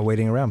building. Yeah, not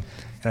waiting around.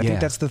 And I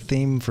think that's the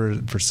theme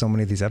for so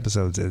many of these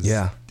episodes is,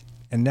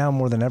 and now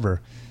more than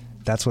ever,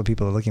 that's what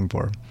people are looking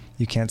for.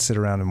 You can't sit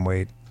around and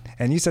wait.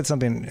 And you said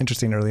something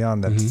interesting early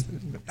on that's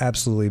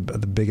absolutely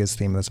the biggest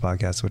theme of this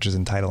podcast, which is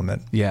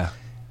entitlement. Yeah.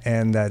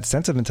 And that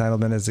sense of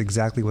entitlement is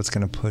exactly what's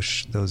going to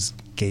push those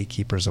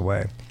gatekeepers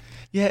away.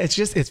 Yeah,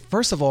 it's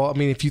first of all, I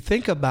mean, if you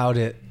think about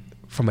it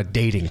from a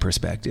dating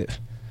perspective,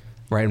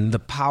 right? And the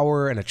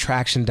power and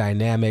attraction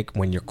dynamic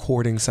when you're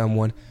courting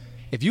someone,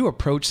 if you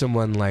approach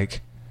someone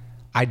like,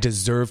 I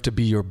deserve to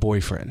be your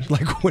boyfriend,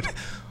 like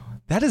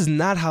that is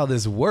not how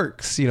this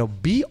works.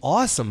 Be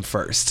awesome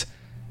first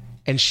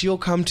and she'll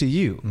come to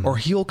you or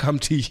he'll come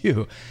to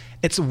you.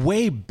 It's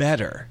way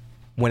better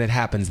when it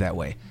happens that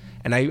way.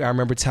 And I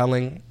remember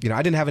telling,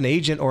 I didn't have an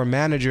agent or a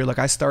manager. Like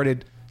I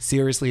started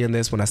seriously in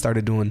this when I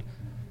started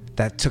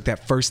took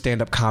that first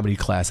stand-up comedy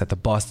class at the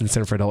Boston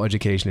Center for Adult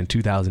Education in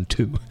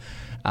 2002.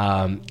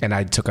 And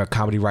I took a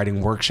comedy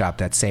writing workshop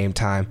that same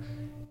time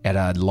at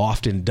a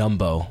loft in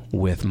Dumbo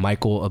with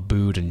Michael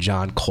Abood and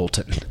John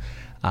Colton.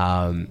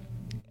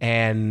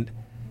 And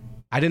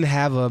I didn't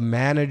have a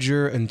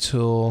manager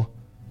until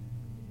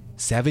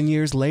 7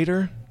 years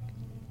later.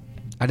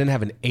 I didn't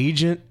have an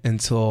agent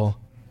until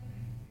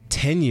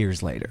 10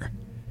 years later.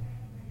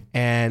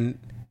 And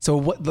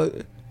so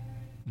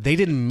they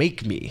didn't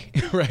make me,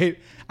 right?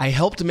 I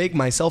helped make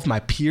myself. My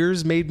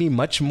peers made me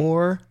much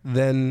more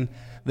than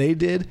they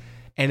did.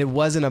 And it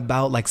wasn't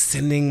about like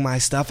sending my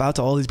stuff out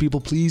to all these people.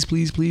 Please,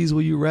 please, please,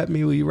 will you rep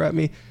me? Will you rep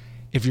me?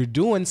 If you're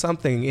doing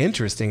something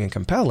interesting and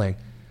compelling,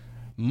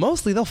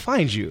 mostly they'll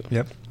find you.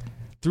 Yep.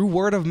 Through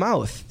word of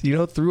mouth,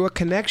 through a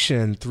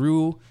connection,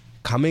 through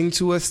coming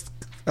to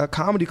a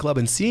comedy club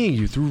and seeing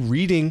you, through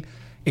reading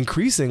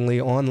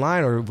increasingly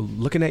online or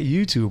looking at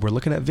YouTube or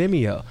looking at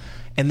Vimeo.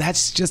 And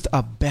that's just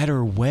a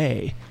better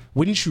way.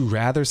 Wouldn't you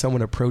rather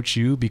someone approach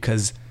you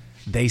because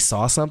they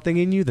saw something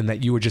in you than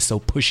that you were just so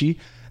pushy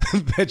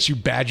that you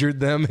badgered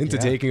them into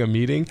taking a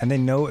meeting? And they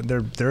know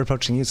they're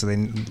approaching you, so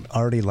they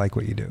already like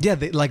what you do. Yeah,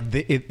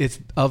 it's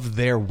of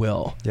their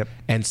will. Yep.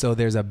 And so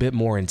there's a bit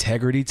more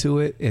integrity to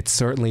it. It's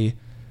certainly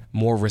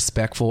more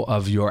respectful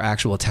of your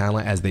actual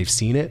talent as they've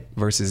seen it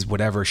versus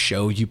whatever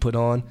show you put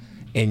on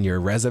in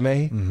your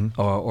resume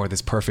or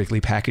this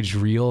perfectly packaged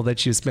reel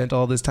that you spent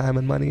all this time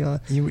and money on.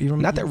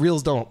 Not that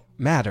reels don't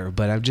matter,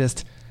 but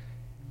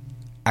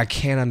I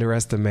can't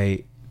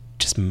underestimate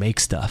just make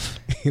stuff.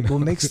 Well,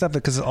 make stuff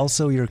because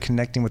also you're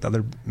connecting with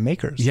other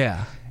makers.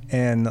 Yeah.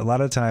 And a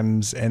lot of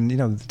times, and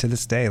to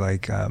this day,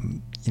 like,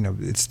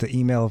 it's the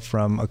email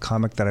from a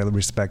comic that I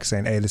respect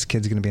saying, hey, this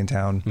kid's going to be in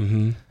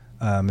town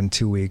in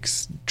 2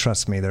 weeks.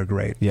 Trust me, they're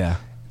great. Yeah.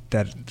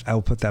 That I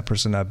will put that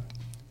person up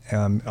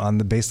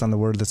based on the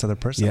word of this other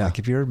person. Yeah. Like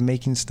if you're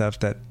making stuff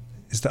that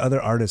is the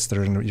other artists that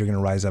you're going to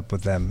rise up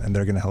with them and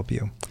they're going to help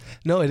you.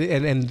 No,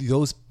 and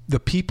the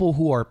people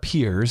who are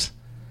peers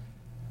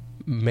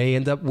may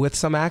end up with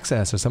some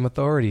access or some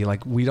authority.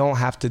 Like we don't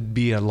have to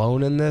be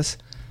alone in this.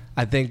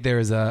 I think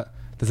there's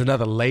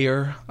another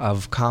layer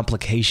of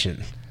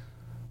complication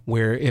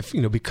where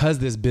because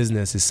this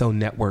business is so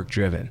network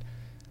driven,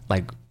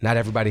 like not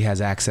everybody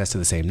has access to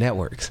the same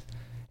networks.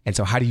 And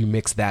so how do you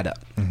mix that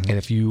up? And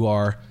if you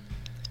are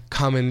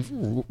coming,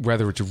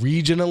 whether it's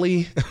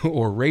regionally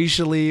or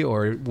racially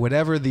or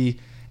whatever the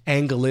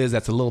angle is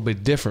that's a little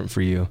bit different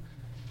for you,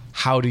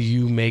 how do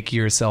you make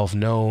yourself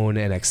known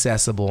and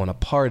accessible and a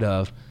part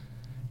of?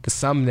 Because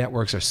some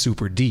networks are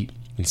super deep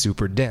and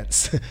super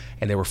dense,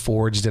 and they were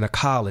forged in a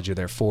college or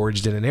they're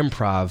forged in an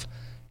improv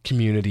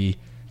community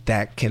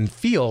that can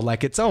feel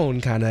like its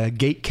own kind of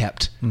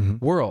gate-kept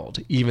world,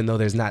 even though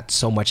there's not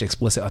so much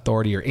explicit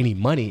authority or any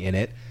money in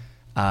it.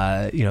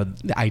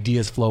 The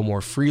ideas flow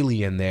more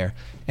freely in there,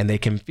 and they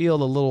can feel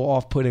a little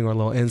off-putting or a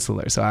little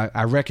insular. So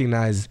I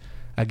recognize,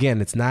 again,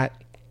 there's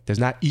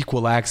not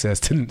equal access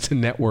to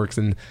networks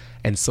and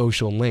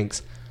social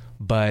links,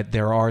 but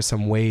there are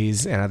some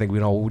ways, and I think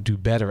we all do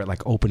better at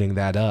like opening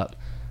that up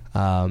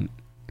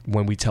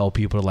when we tell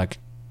people to like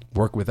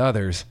work with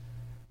others.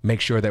 Make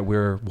sure that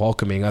we're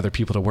welcoming other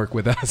people to work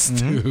with us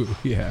too.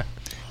 Yeah.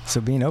 So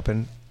being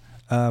open,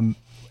 and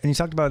you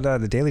talked about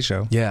the Daily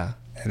Show. Yeah.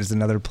 And it's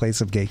another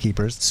place of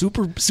gatekeepers.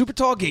 Super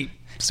tall gate.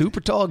 Take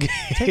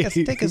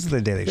us to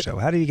the Daily Show.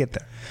 How do you get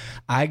there?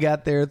 I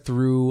got there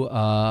through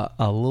a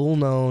little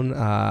known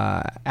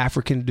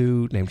African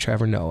dude named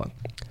Trevor Noah.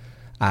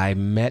 I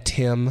met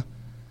him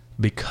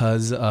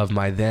because of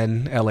my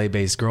then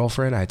LA-based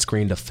girlfriend. I had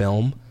screened a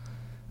film,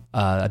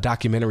 a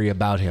documentary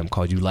about him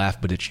called You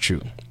Laugh But It's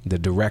True. The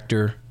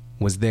director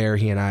was there.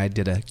 He and I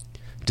did a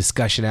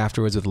discussion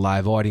afterwards with a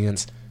live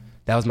audience.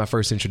 That was my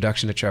first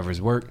introduction to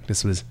Trevor's work.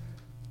 This was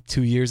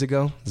 2 years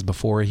ago. This was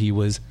before he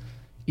was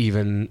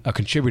even a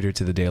contributor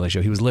to The Daily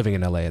Show. He was living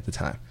in LA at the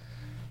time.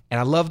 And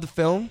I loved the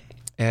film.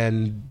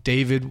 And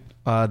David,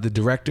 the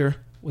director,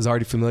 was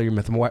already familiar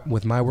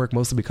with my work,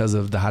 mostly because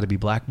of the How to Be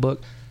Black book.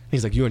 And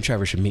he's like, you and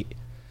Trevor should meet.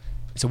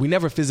 So we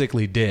never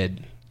physically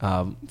did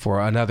for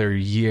another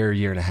year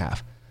and a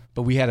half.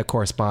 But we had a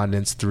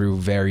correspondence through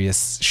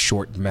various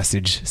short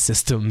message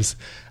systems,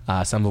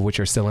 some of which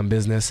are still in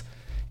business.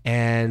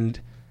 And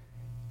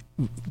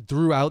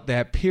throughout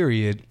that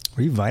period...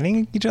 Were you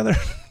vining each other?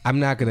 I'm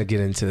not going to get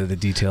into the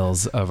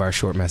details of our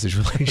short message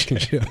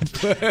relationship.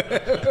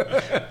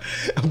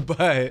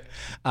 But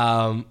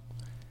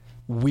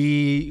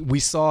we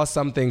saw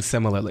something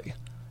similarly.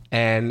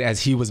 And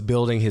as he was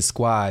building his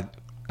squad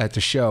at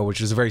the show,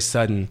 which was a very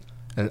sudden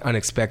and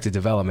unexpected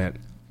development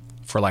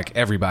for like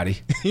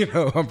everybody,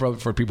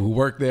 for people who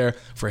work there,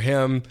 for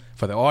him,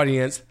 for the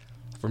audience,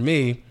 for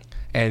me,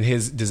 and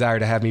his desire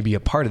to have me be a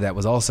part of that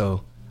was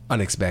also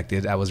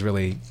unexpected. I was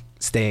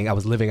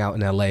living out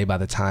in LA by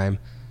the time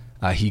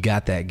he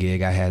got that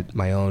gig. I had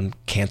my own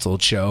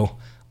canceled show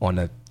on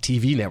a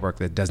TV network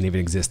that doesn't even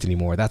exist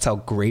anymore. That's how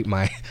great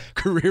my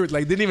career was.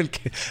 Like, they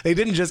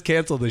didn't just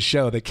cancel the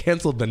show, they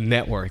canceled the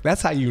network.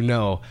 That's how you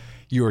know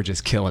you were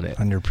just killing it.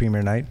 On your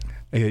premiere night?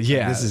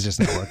 Yeah. This is just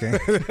not working.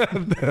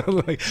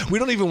 Like, we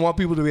don't even want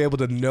people to be able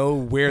to know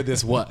where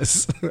this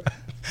was.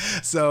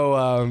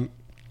 So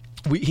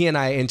he and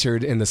I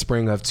entered in the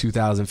spring of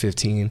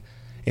 2015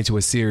 into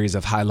a series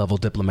of high-level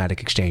diplomatic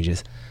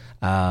exchanges.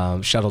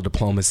 Shuttle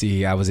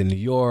diplomacy. I was in New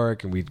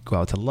York, and we'd go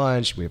out to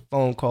lunch. We had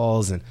phone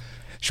calls and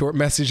short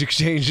message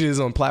exchanges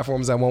on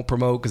platforms I won't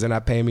promote because they're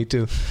not paying me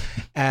to.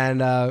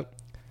 And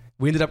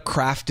we ended up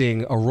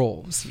crafting a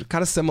role. It's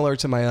kind of similar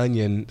to my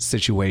Onion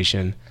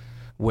situation,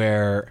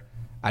 where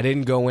I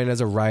didn't go in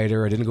as a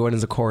writer. I didn't go in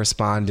as a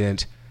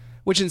correspondent,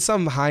 which in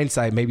some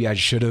hindsight, maybe I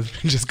should have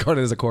just gone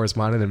in as a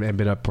correspondent and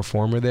been a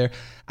performer there.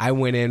 I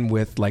went in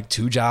with like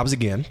 2 jobs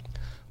again.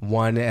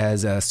 One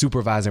as a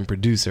supervisor and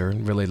producer,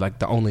 really like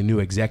the only new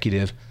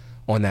executive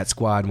on that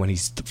squad when he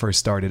first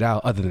started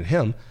out, other than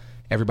him.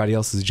 Everybody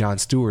else is Jon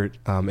Stewart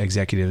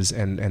executives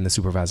and the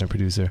supervisor and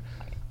producer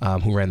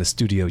who ran the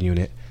studio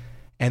unit.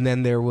 And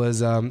then there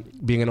was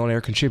being an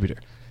on-air contributor.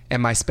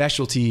 And my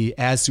specialty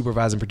as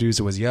supervisor and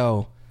producer was,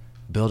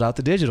 build out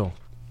the digital.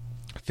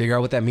 Figure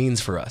out what that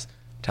means for us.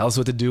 Tell us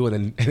what to do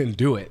and then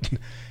do it.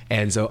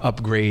 And so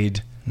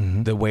upgrade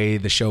the way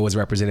the show was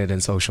represented in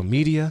social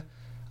media,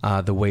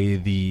 the way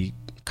the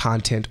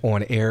content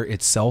on air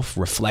itself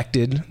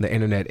reflected the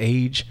internet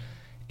age,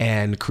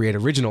 and create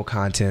original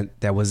content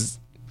that was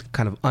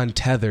kind of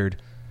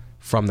untethered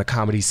from the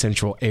Comedy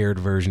Central aired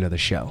version of the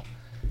show.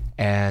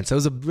 And so it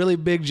was a really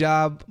big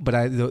job,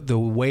 but the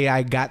way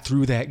I got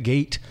through that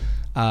gate,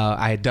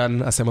 I had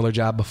done a similar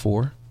job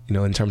before,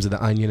 in terms of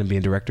the Onion and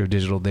being director of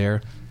digital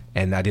there,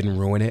 and I didn't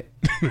ruin it.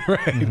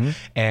 Right?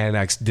 And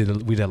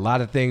we did a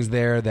lot of things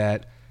there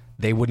that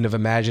they wouldn't have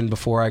imagined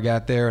before I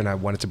got there, and I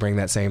wanted to bring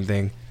that same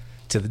thing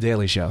to The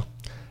Daily Show.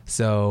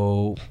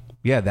 So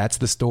yeah, that's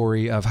the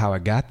story of how I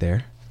got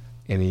there.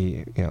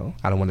 And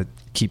I don't want to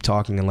keep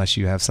talking unless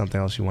you have something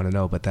else you want to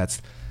know, but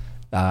that's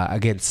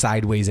again,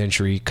 sideways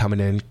entry, coming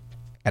in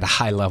at a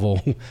high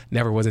level.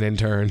 Never was an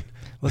intern.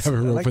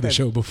 Never wrote for the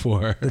show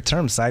before. The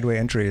term sideway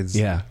entry is,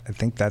 I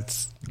think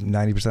that's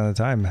 90% of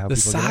the time how the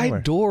people get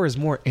side door is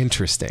more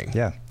interesting.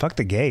 Yeah, fuck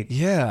the gate.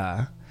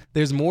 Yeah,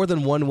 there's more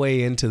than one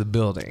way into the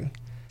building.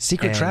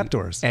 Secret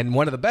trapdoors. And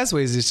one of the best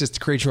ways is just to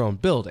create your own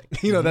building.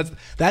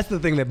 That's the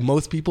thing that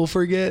most people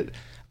forget.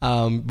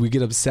 We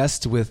get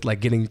obsessed with like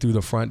getting through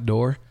the front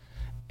door,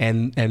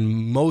 and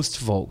most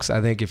folks,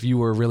 I think, if you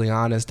were really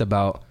honest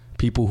about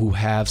people who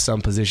have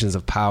some positions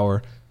of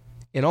power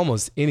in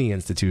almost any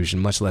institution,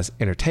 much less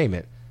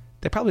entertainment,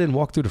 they probably didn't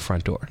walk through the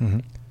front door.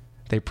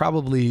 they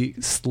probably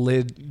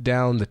slid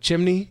down the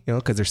chimney,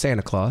 because they're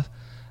Santa Claus.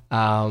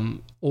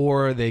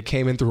 Or they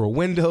came in through a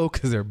window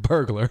because they're a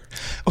burglar,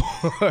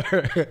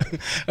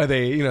 or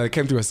they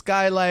came through a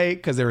skylight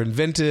because they're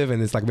inventive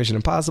and it's like Mission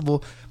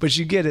Impossible. But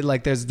you get it,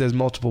 like there's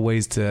multiple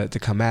ways to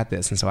come at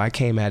this, and so I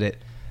came at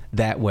it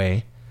that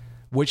way,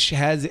 which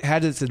had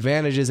its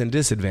advantages and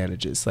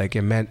disadvantages. Like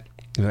it meant,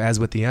 as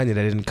with The Onion,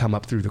 I didn't come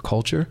up through the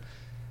culture.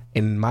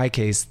 In my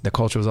case, the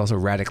culture was also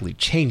radically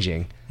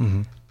changing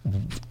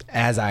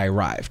as I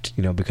arrived,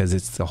 because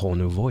it's a whole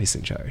new voice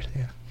in charge.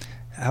 Yeah.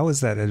 How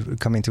is that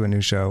coming to a new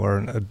show or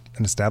an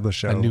established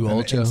show, a new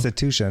old show,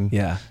 institution?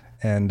 Yeah,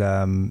 and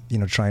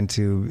trying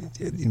to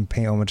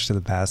pay homage to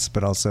the past,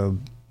 but also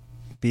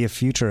be a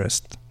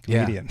futurist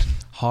comedian. Yeah.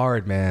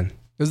 Hard, man.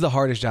 It was the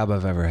hardest job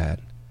I've ever had.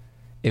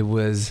 It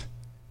was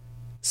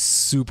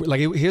super.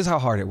 Here's how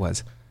hard it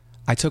was.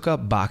 I took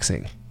up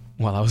boxing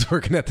while I was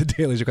working at the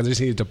Daily Show because I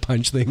just needed to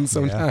punch things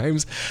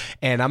sometimes,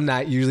 and I'm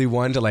not usually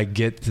one to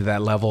get to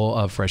that level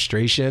of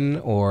frustration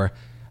or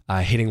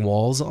hitting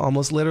walls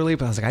almost literally,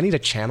 but I was like, I need a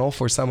channel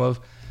for some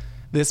of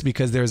this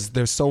because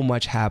there's so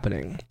much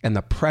happening, and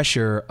the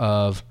pressure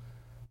of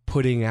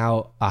putting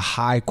out a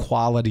high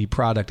quality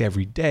product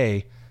every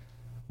day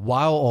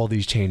while all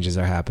these changes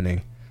are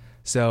happening.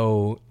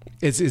 So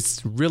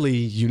it's really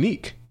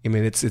unique. I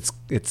mean, it's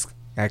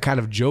I kind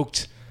of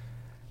joked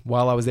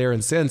while I was there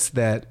and since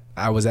that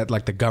I was at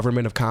the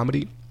government of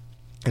comedy.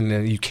 And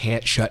then you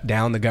can't shut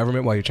down the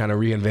government while you're trying to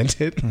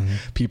reinvent it.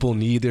 People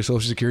need their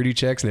Social Security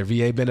checks and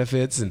their VA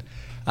benefits, and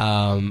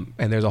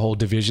there's a whole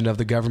division of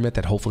the government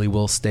that hopefully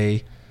will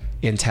stay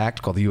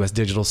intact called the U.S.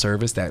 Digital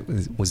Service that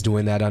was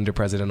doing that under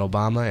President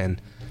Obama,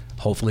 and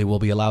hopefully will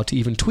be allowed to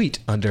even tweet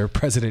under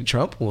President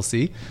Trump. We'll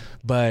see.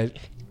 But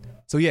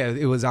so yeah,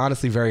 it was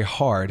honestly very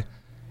hard.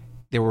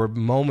 There were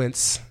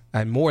moments,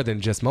 and more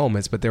than just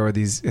moments, but there were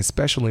these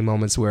especially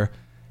moments where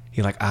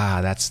you're like,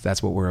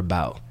 that's what we're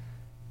about.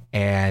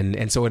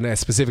 And so in a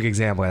specific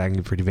example, I can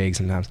be pretty vague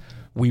sometimes,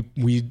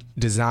 we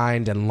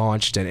designed and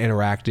launched an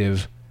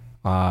interactive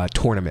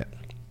tournament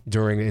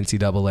during the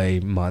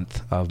NCAA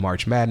month of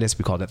March Madness.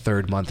 We called it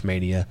Third Month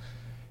Mania.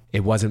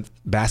 It wasn't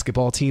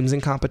basketball teams in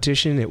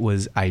competition. It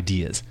was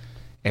ideas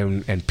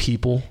and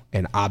people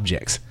and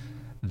objects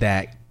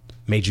that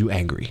made you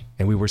angry.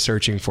 And we were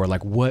searching for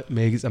what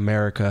makes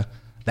America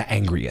the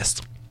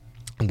angriest.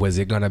 Was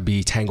it going to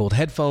be Tangled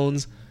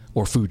headphones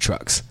or food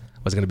trucks?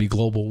 Was it going to be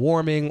global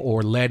warming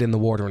or lead in the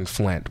water in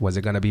Flint? Was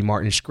it going to be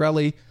Martin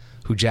Shkreli,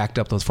 who jacked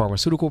up those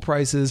pharmaceutical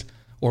prices,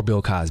 or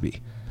Bill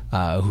Cosby,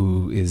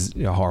 who is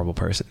a horrible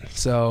person?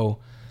 So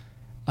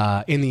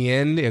in the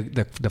end,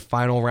 the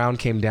final round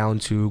came down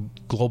to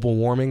global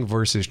warming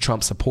versus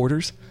Trump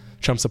supporters.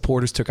 Trump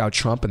supporters took out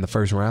Trump in the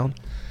first round.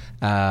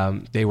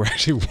 They were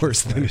actually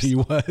worse than he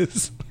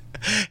was.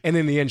 And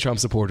in the end, Trump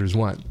supporters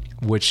won,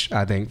 which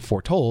I think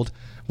foretold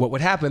what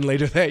would happen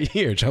later that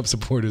year. Trump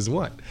supporters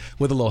won,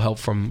 with a little help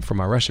from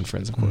my Russian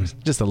friends, of course.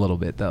 Just a little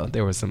bit, though.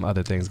 There were some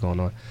other things going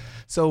on.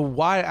 So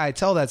why I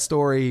tell that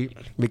story,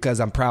 because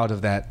I'm proud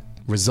of that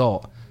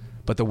result,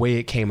 but the way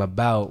it came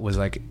about was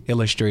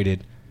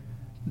illustrated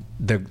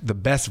the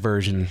best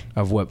version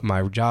of what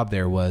my job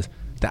there was.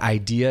 The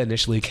idea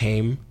initially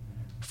came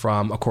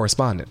from a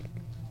correspondent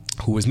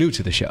who was new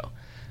to the show.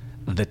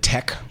 The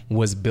tech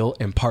was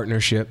built in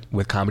partnership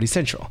with Comedy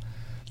Central,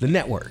 the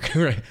network,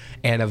 right?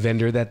 And a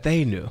vendor that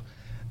they knew.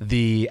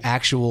 The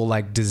actual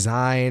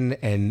design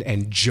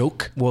and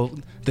joke,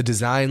 the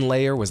design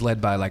layer was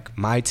led by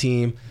my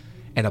team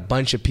and a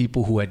bunch of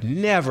people who had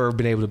never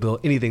been able to build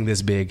anything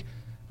this big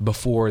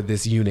before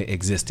this unit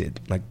existed.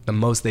 The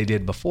most they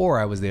did before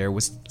I was there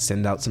was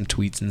send out some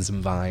tweets and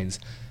some vines,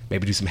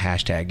 maybe do some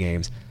hashtag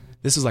games.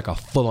 This was a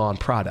full-on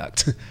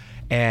product.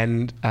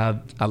 And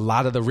a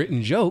lot of the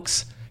written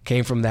jokes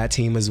came from that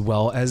team, as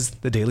well as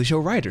the Daily Show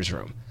writers'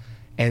 room.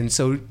 And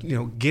so,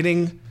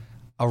 getting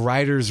a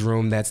writer's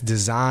room that's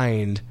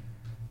designed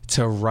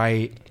to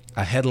write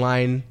a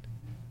headline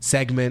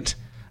segment,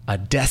 a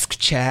desk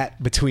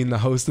chat between the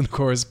host and the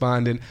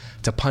correspondent,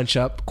 to punch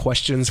up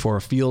questions for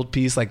a field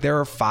piece. There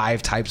are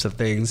 5 types of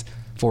things,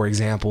 for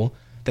example,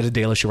 that a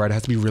Daily Show writer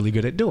has to be really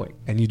good at doing.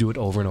 And you do it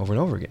over and over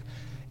and over again.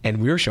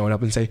 And we were showing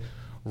up and say,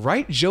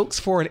 write jokes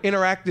for an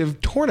interactive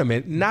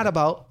tournament, not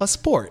about a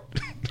sport,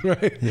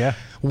 right? Yeah.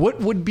 What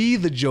would be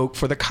the joke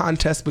for the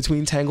contest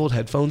between Tangled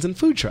headphones and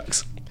food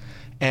trucks?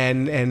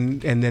 And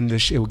then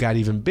it got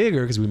even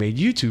bigger because we made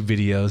YouTube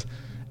videos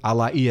a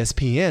la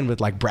ESPN with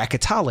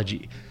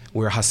bracketology,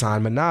 where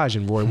Hassan Minhaj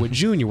and Roy Wood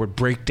Jr. would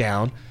break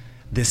down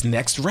this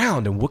next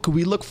round and what could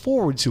we look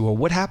forward to, or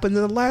what happened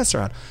in the last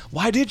round?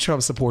 Why did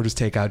Trump supporters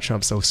take out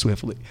Trump so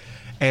swiftly?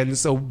 And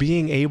so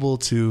being able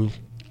to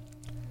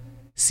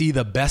see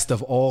the best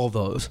of all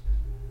those,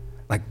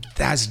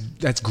 that's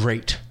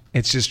great.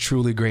 It's just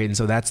truly great. And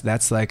so that's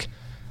the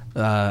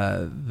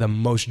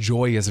most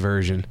joyous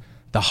version.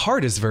 The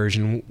hardest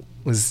version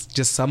was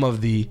just some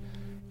of the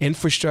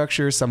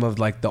infrastructure, some of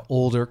the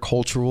older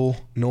cultural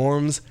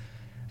norms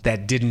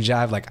that didn't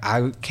jive.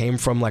 I came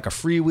from a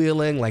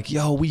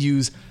freewheeling, we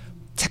use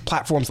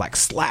platforms like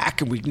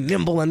Slack, and we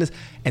nimble on this.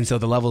 And so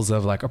the levels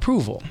of like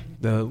approval,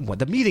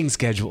 the meeting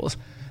schedules,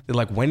 they're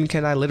like, when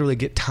can I literally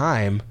get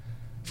time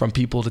from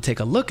people to take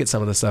a look at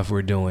some of the stuff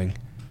we're doing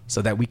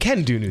so that we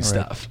can do new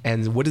stuff?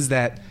 And what is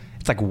that?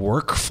 It's like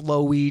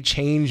workflowy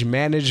change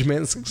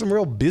management. It's like some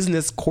real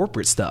business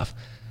corporate stuff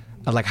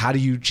of like, how do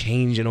you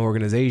change an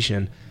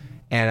organization?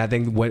 And I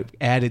think what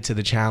added to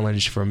the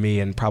challenge for me,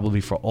 and probably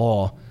for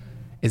all,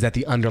 is that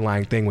the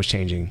underlying thing was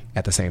changing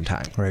at the same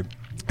time. Right.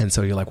 And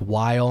so you're like,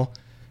 while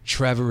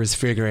Trevor is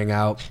figuring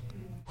out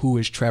who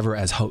is Trevor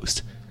as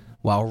host,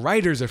 while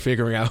writers are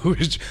figuring out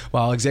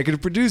while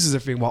executive producers are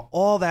figuring, while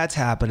all that's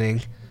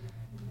happening,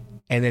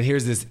 and then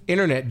here's this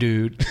internet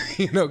dude,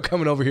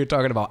 coming over here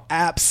talking about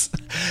apps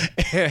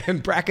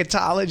and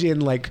bracketology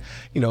and like,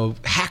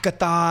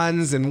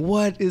 hackathons and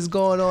what is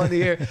going on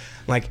here.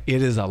 Like,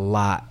 it is a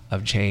lot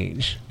of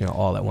change,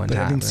 all at one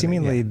time. I mean,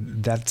 seemingly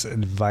that's a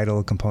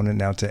vital component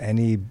now to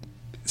any,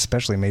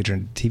 especially major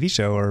TV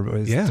show, or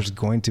there's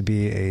going to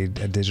be a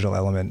digital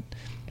element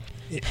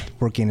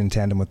working in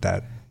tandem with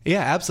that.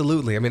 Yeah,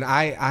 absolutely. I mean,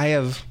 I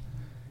have,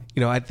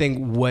 I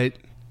think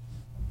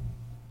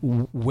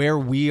where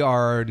we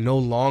are no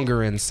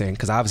longer in sync,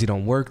 because I obviously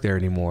don't work there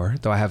anymore,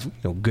 though I have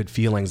good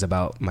feelings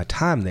about my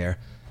time there,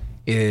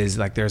 is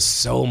like there's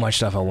so much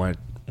stuff I want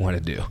to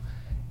do,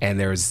 and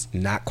there's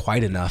not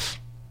quite enough.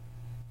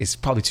 It's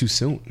probably too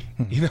soon,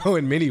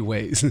 in many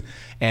ways,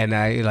 and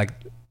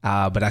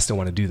but I still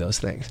want to do those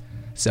things.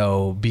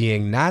 So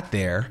being not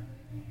there,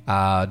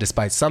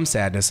 despite some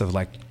sadness of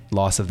like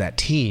loss of that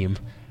team,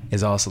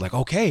 is also like,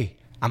 okay,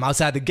 I'm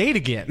outside the gate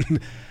again.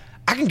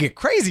 I can get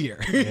crazier,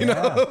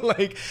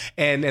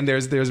 and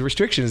there's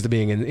restrictions to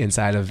being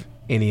inside of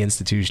any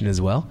institution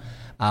as well.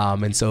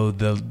 And so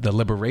the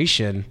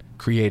liberation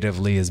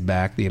creatively is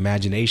back. The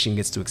imagination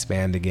gets to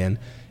expand again.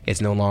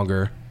 It's no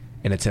longer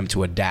an attempt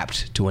to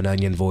adapt to an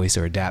Onion voice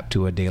or adapt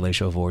to a Daily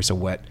Show voice or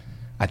what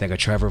I think a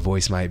Trevor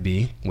voice might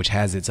be, which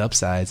has its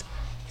upsides.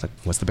 It's like,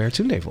 what's the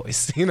Baratunde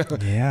voice?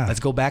 Let's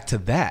go back to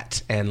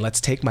that and let's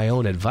take my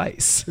own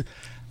advice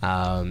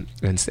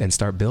and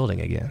start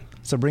building again.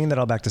 So bringing that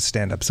all back to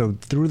stand-up. So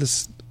through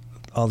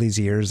all these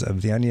years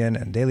of The Onion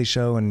and Daily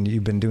Show, and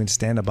you've been doing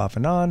stand-up off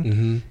and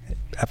on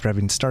after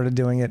having started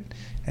doing it,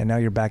 and now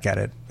you're back at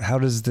it. How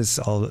does this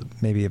all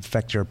maybe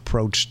affect your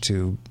approach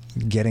to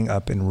getting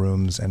up in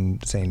rooms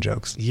and saying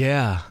jokes?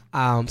 Yeah.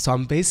 So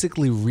I'm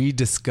basically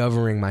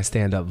rediscovering my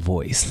stand-up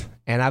voice.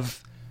 And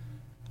I've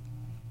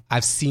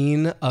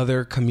seen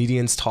other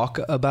comedians talk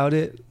about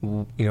it,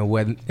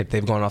 if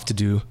they've gone off to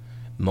do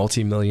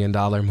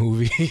multi-million-dollar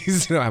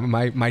movies.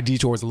 My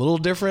detour is a little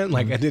different.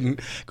 Like I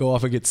didn't go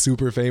off and get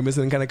super famous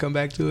and then kind of come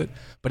back to it,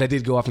 but I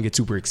did go off and get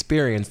super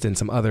experienced in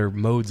some other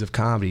modes of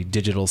comedy,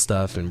 digital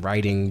stuff and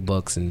writing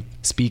books and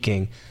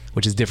speaking,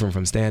 which is different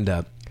from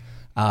stand-up.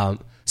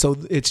 So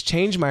it's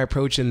changed my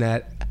approach in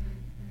that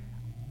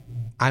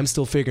I'm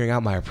still figuring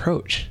out my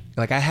approach.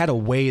 Like I had a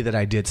way that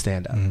I did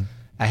stand-up.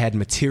 I had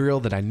material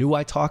that I knew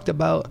I talked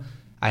about.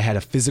 I had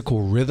a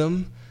physical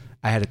rhythm.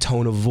 I had a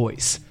tone of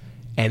voice.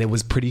 And it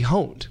was pretty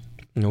honed,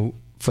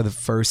 for the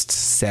first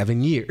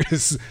 7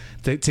 years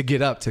to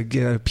get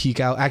a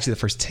peak out. Actually, the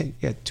first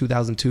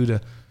 2002 to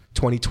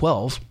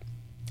 2012,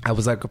 I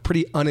was like a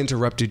pretty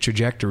uninterrupted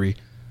trajectory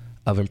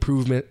of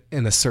improvement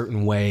in a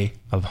certain way,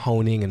 of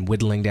honing and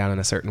whittling down in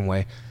a certain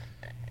way.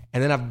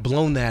 And then I've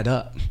blown that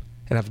up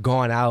and I've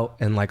gone out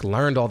and like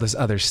learned all this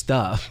other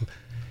stuff.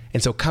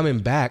 And so coming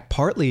back,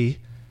 partly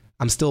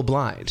I'm still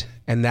blind,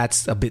 and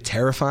that's a bit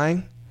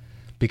terrifying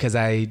because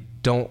I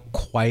don't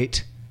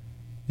quite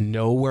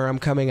know where I'm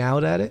coming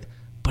out at it,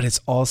 but it's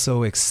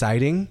also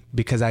exciting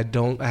because I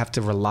don't have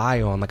to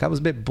rely on, like I was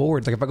a bit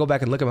bored. Like if I go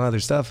back and look at my other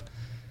stuff,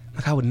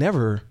 like I would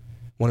never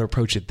want to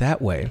approach it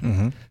that way.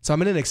 So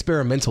I'm in an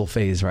experimental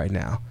phase right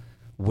now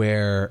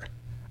where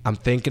I'm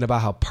thinking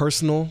about how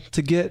personal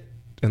to get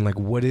and like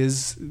what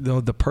is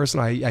the person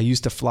I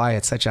used to fly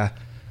at such a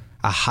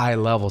high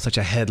level, such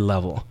a head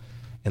level.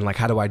 And like,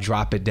 how do I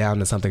drop it down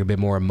to something a bit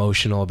more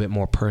emotional, a bit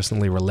more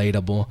personally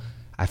relatable?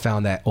 I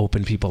found that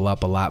opened people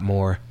up a lot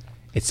more.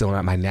 It's still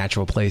not my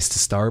natural place to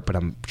start, but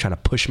I'm trying to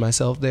push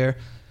myself there.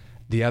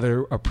 The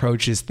other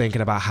approach is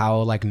thinking about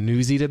how like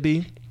newsy to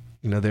be.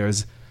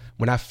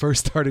 When I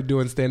first started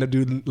doing stand-up,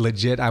 dude,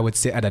 legit, I would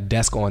sit at a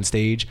desk on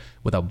stage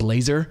with a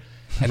blazer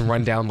and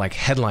run down like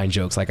headline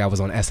jokes like I was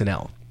on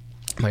SNL,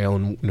 my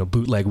own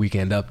bootleg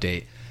Weekend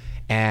Update.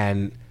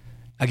 And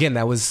again,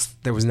 there was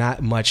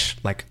not much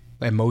like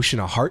emotion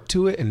or heart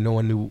to it, and no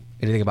one knew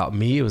anything about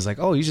me. It was like,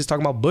 oh, you're just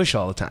talking about Bush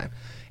all the time.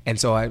 And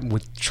so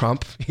with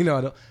Trump, I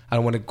don't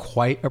want to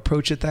quite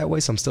approach it that way.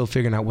 So I'm still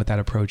figuring out what that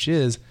approach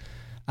is.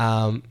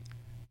 I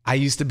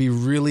used to be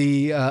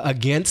really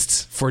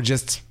against, for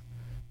just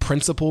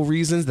principle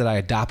reasons that I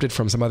adopted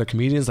from some other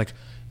comedians. Like,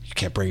 you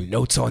can't bring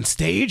notes on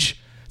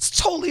stage. It's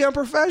totally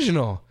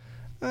unprofessional.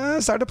 I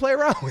started to play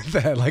around with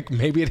that. Like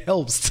maybe it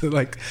helps to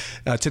like,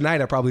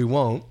 tonight I probably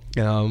won't,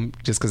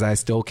 just because I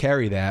still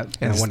carry that.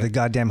 And I want the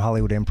goddamn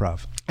Hollywood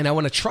Improv. And I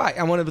want to try.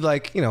 I want to be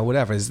like,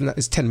 whatever.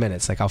 It's 10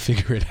 minutes. Like I'll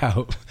figure it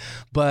out.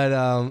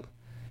 But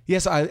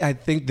Yes, I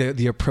think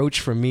the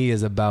approach for me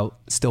is about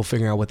still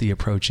figuring out what the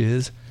approach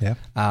is. Yeah.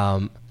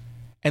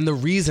 And the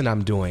reason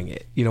I'm doing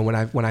it,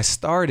 when I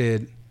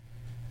started,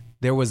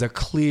 there was a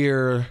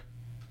clear,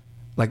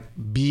 like,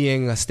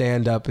 being a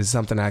stand-up is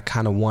something I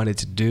kind of wanted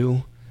to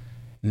do.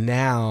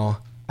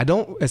 Now, I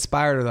don't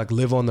aspire to like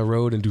live on the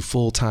road and do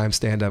full-time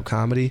stand-up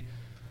comedy,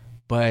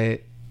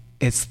 but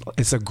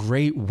it's a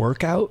great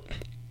workout.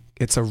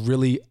 It's a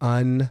really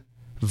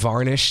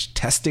unvarnished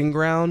testing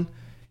ground.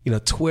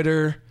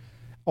 Twitter,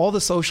 all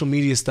the social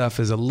media stuff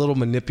is a little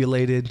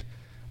manipulated.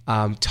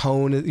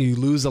 Tone, you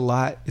lose a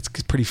lot. It's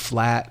pretty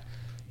flat.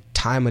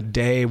 Time of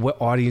day, what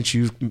audience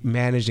you've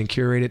managed and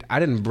curated. I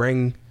didn't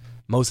bring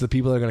most of the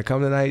people that are going to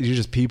come tonight. You're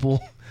just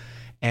people.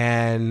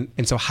 And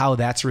so how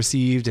that's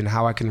received and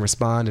how I can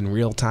respond in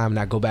real time and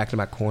not go back to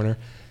my corner.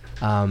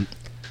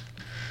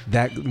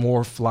 That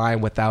more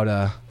flying without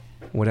a,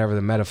 whatever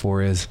the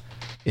metaphor is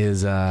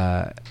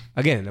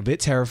again, a bit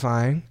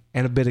terrifying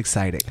and a bit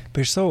exciting. But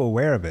you're so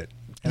aware of it.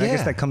 And I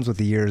guess that comes with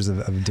the years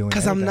of doing it.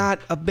 Because I'm not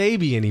a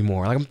baby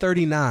anymore. Like, I'm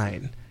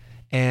 39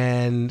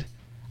 and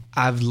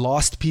I've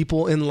lost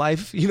people in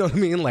life. You know what I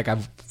mean? Like,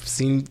 I've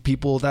seen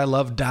people that I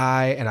love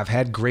die, and I've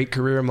had great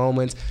career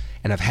moments,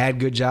 and I've had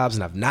good jobs,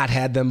 and I've not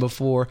had them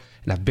before,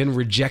 and I've been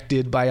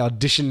rejected by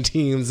audition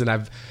teams, and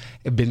I've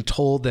been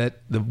told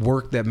that the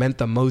work that meant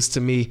the most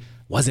to me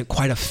wasn't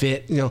quite a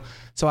fit.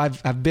 So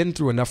I've been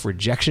through enough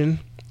rejection.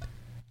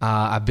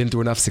 I've been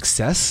through enough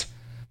success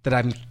that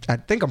I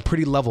think I'm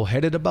pretty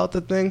level-headed about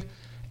the thing.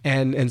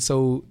 And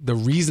so the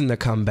reason to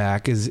come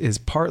back is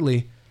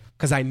partly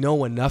because I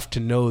know enough to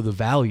know the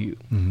value.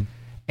 Mm-hmm.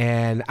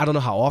 And I don't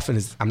know how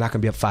often I'm not going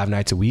to be up 5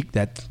 nights a week.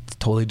 That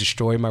totally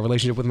destroyed my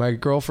relationship with my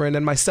girlfriend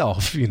and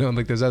myself.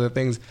 Like, there's other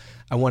things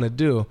I want to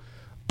do.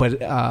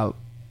 But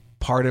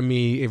part of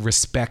me, it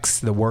respects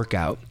the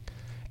workout.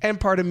 And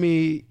part of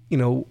me,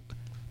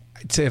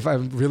 if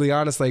I'm really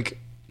honest, like,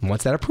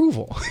 wants that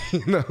approval,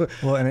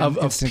 well, and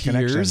of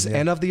peers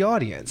and of the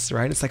audience,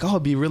 right? It's like,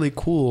 it'd be really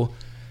cool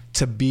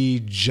to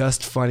be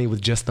just funny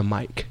with just the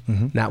mic,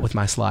 not with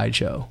my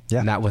slideshow,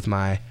 not with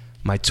my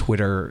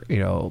Twitter,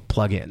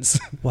 plugins.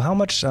 Well, how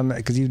much,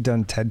 because you've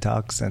done TED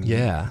Talks and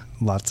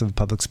lots of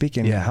public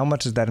speaking, how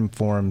much has that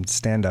informed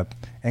stand-up?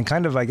 And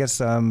kind of, I guess,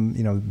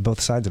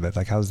 both sides of it.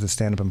 Like, how does the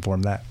stand-up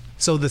inform that?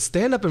 So the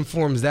stand-up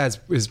informs that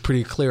is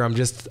pretty clear. I'm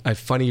just a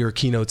funnier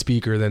keynote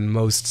speaker than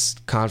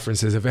most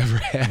conferences have ever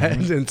had.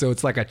 Mm-hmm. And so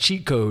it's like a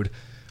cheat code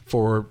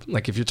for,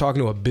 like, if you're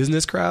talking to a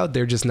business crowd,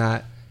 they're just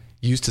not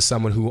used to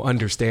someone who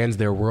understands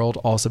their world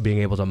also being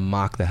able to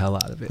mock the hell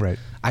out of it. Right.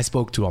 I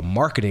spoke to a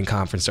marketing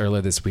conference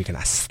earlier this week and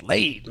I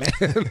slayed,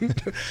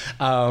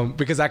 man.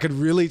 Because I could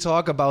really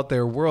talk about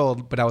their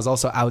world, but I was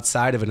also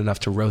outside of it enough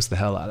to roast the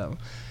hell out of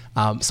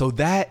them. So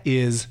that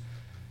is,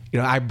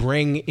 I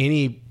bring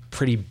any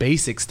pretty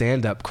basic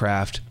stand-up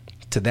craft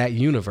to that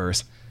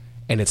universe,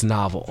 and it's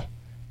novel.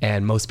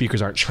 And most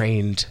speakers aren't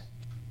trained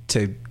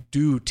to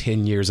do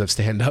 10 years of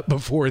stand-up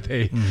before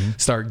they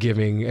start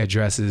giving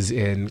addresses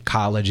in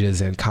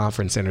colleges and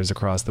conference centers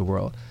across the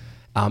world.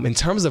 In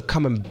terms of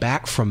coming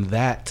back from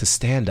that to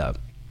stand-up,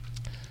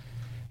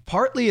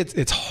 partly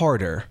it's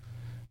harder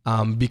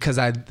because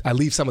I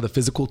leave some of the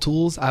physical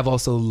tools. I've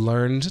also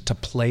learned to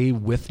play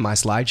with my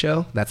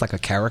slideshow. That's like a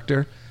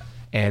character,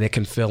 and it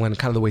can fill in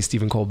kind of the way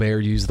Stephen Colbert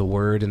used the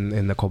word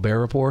in the Colbert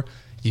Report.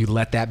 You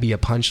let that be a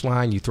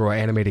punchline. You throw an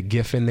animated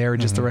GIF in there,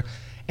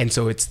 and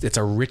so it's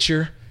a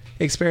richer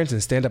experience.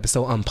 And stand-up is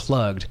so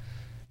unplugged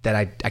that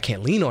I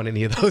can't lean on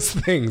any of those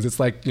things. It's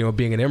like,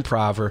 being an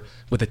improver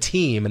with a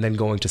team and then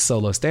going to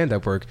solo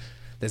stand-up work.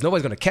 There's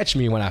nobody's going to catch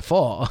me when I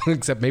fall,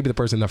 except maybe the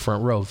person in the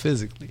front row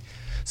physically.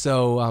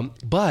 So,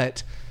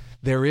 but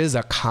there is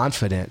a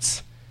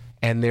confidence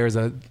and there's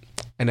an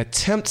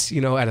attempt,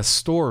 at a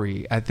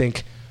story. I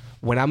think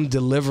when I'm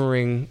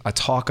delivering a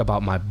talk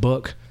about my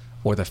book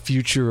or the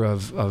future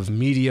of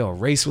media or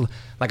race,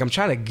 like, I'm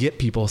trying to get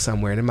people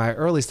somewhere. And in my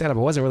early stand-up, I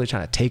wasn't really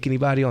trying to take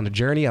anybody on the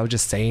journey. I was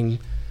just saying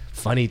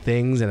funny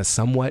things in a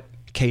somewhat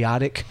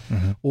chaotic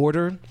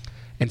order.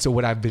 And so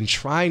what I've been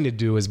trying to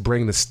do is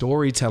bring the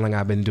storytelling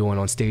I've been doing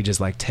on stages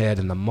like TED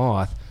and The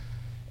Moth,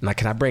 and like,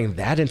 can I bring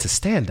that into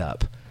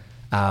stand-up?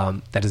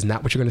 That is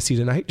not what you're going to see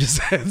tonight. Just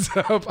heads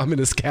up. I'm in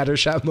a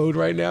scattershot mode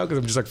right now because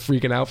I'm just like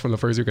freaking out from the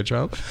first week of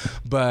Trump.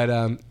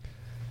 But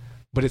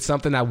it's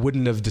something I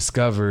wouldn't have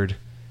discovered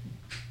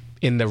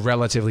in the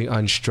relatively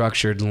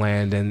unstructured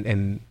land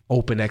and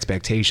open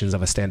expectations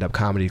of a stand-up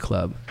comedy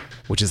club,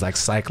 which is like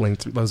cycling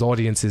through those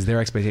audiences.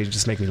 Their expectations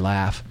just make me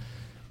laugh.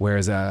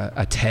 Whereas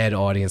a TED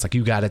audience, like,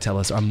 you got to tell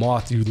us, a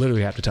Moth, you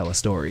literally have to tell a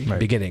story, right.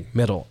 Beginning,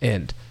 middle,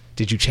 end.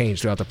 Did you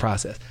change throughout the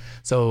process?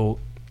 So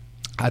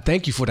I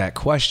thank you for that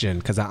question,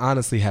 because I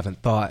honestly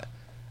haven't thought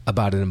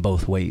about it in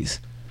both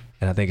ways.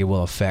 And I think it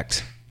will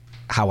affect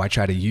how I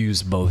try to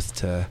use both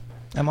to...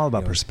 I'm all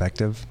about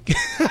perspective.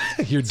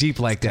 You're deep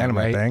like that, kind of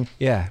right? My thing.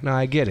 Yeah, no,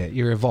 I get it.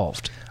 You're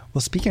evolved.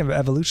 Well, speaking of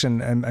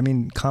evolution, I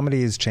mean,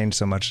 comedy has changed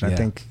so much, and I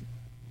think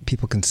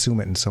people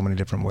consume it in so many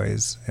different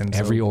ways. And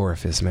every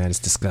orifice, man, it's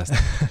disgusting.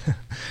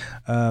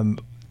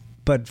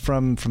 But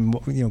from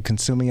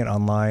consuming it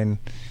online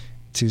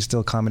to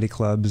still comedy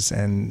clubs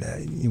and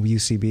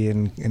UCB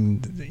and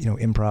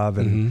improv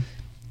and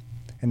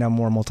now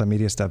more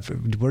multimedia stuff.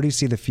 Where do you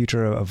see the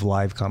future of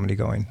live comedy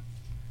going?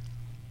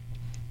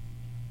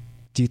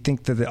 Do you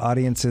think that the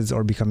audiences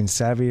are becoming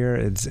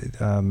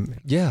savvier?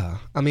 Yeah.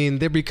 I mean,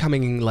 they're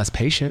becoming less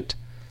patient.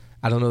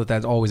 I don't know if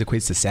that always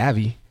equates to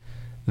savvy.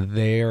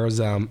 There's,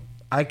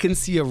 I can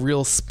see a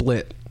real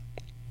split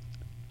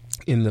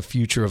in the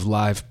future of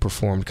live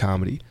performed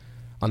comedy.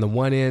 On the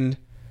one end,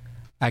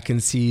 I can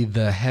see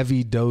the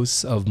heavy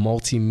dose of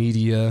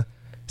multimedia,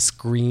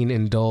 screen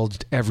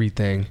indulged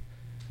everything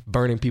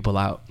burning people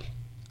out.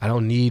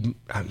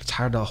 I'm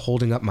tired of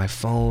holding up my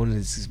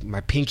phone.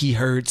 My pinky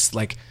hurts.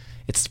 Like,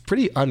 it's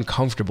pretty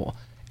uncomfortable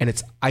and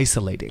it's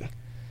isolating.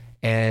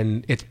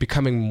 And it's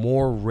becoming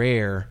more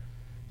rare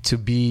to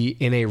be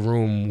in a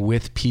room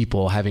with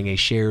people having a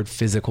shared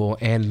physical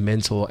and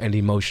mental and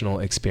emotional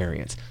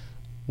experience.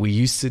 We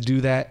used to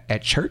do that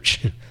at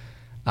church.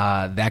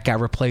 That got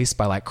replaced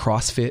by like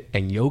CrossFit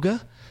and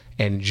yoga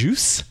and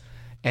juice.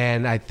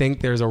 And I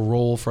think there's a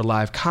role for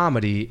live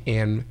comedy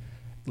in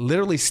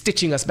literally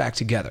stitching us back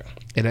together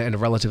in a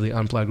relatively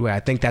unplugged way. I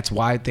think that's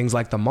why things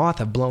like The Moth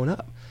have blown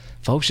up.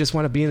 Folks just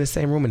want to be in the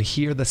same room and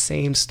hear the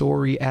same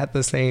story at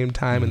the same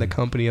time in the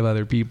company of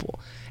other people.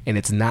 And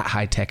it's not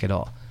high tech at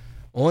all.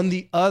 On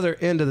the other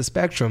end of the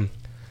spectrum,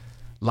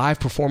 live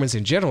performance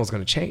in general is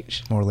going to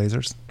change. More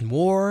lasers,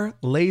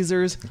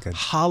 okay.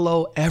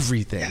 Hollow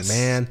everything,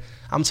 man.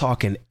 I'm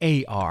talking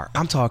AR.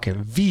 I'm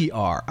talking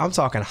VR. I'm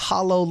talking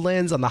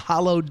HoloLens on the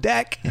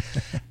holodeck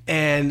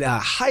and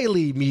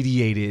highly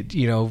mediated,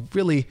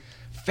 really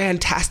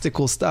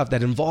fantastical stuff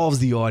that involves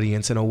the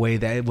audience in a way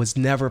that it was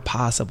never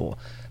possible,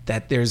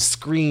 that there's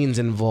screens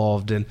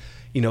involved. And,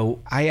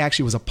 I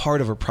actually was a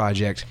part of a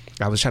project.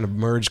 I was trying to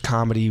merge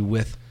comedy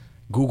with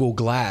Google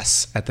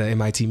Glass at the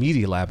MIT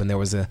Media Lab. And there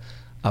was a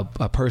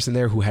person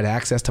there who had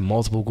access to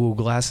multiple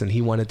Google Glass, and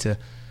he wanted to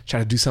try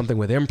to do something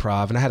with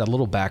improv. And I had a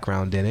little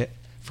background in it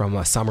from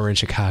a summer in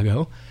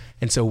Chicago.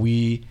 And so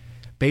we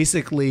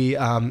basically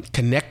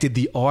connected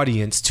the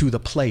audience to the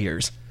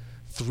players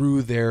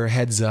through their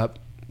heads up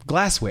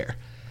glassware.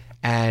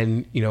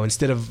 And,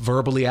 instead of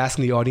verbally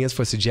asking the audience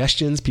for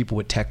suggestions, people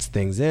would text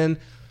things in.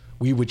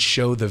 We would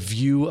show the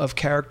view of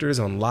characters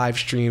on live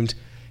streamed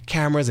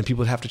cameras, and people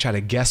would have to try to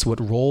guess what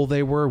role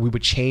they were. We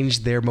would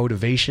change their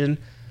motivation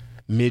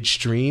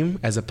midstream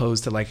as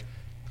opposed to like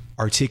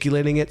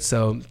articulating it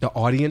so the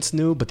audience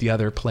knew, but the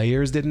other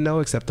players didn't know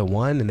except the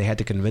one, and they had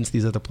to convince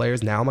these other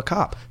players, now I'm a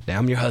cop, now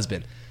I'm your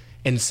husband.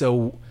 And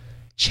so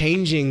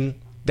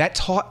changing that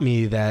taught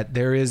me that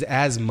there is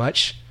as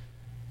much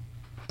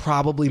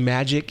probably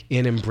magic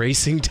in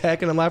embracing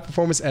tech in a live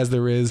performance as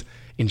there is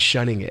in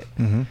shunning it.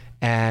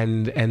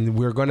 And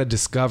we're going to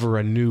discover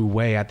a new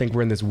way. I think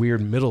we're in this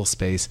weird middle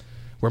space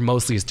where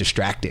mostly it's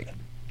distracting,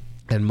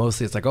 and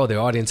mostly it's like, oh, the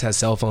audience has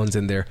cell phones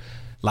and they're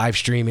live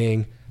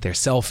streaming, they're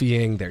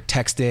selfieing, they're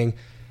texting,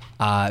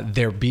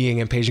 they're being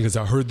impatient because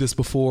I heard this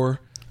before.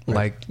 Right.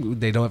 Like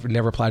they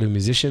never apply to a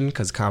musician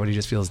because comedy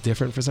just feels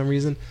different for some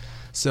reason.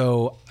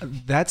 So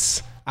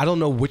I don't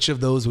know which of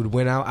those would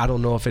win out. I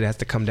don't know if it has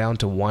to come down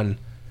to one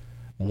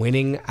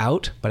winning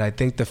out, but I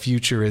think the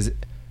future is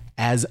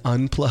as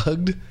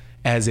unplugged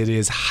as it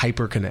is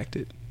hyper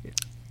connected.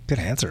 Good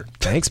answer.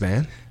 Thanks,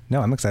 man.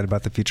 No, I'm excited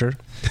about the future.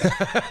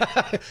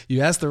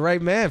 You asked the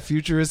right man.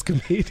 Futurist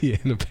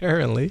comedian,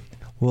 apparently.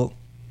 Well,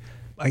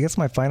 I guess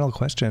my final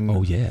question.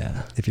 Oh,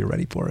 yeah. If you're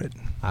ready for it.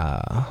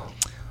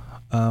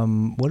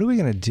 What are we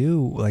going to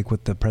do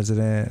with the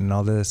president and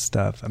all this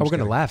stuff? We're going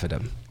to laugh at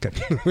him.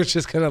 Okay. We're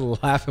just going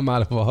to laugh him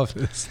out of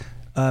office.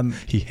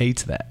 He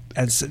hates that.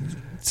 As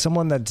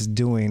someone that's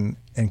doing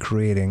and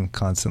creating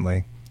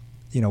constantly,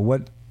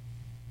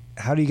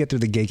 how do you get through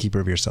the gatekeeper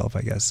of yourself,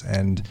 I guess?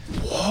 And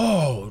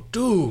whoa,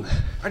 dude,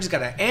 I just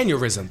got an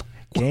aneurysm.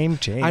 Game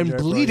changer. I'm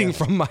bleeding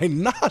from my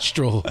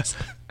nostrils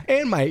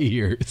and my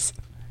ears.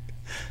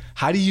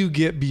 How do you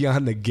get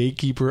beyond the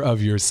gatekeeper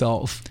of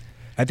yourself?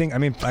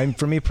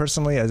 For me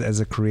personally, as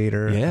a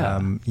creator,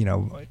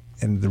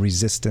 and the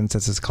resistance,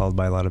 as it's called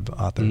by a lot of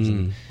authors.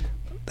 And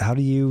how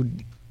do you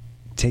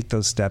take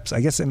those steps?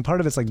 I guess, and part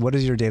of it's what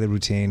is your daily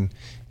routine?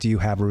 Do you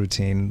have a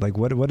routine?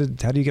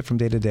 How do you get from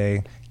day to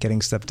day,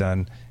 getting stuff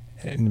done?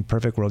 In a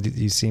perfect world,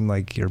 you seem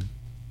like you're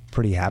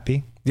pretty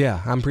happy.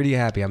 Yeah, I'm pretty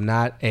happy. I'm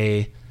not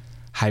a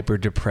hyper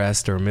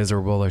depressed or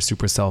miserable or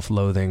super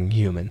self-loathing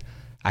human.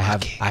 I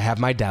have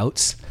my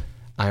doubts.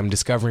 I'm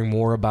discovering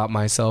more about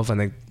myself. I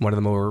think one of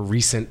the more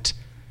recent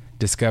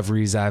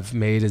discoveries I've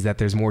made is that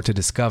there's more to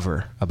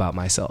discover about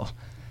myself.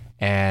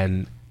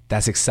 And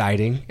that's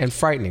exciting and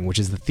frightening, which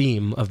is the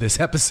theme of this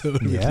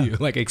episode with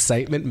you.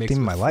 Excitement mixed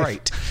with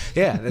fright.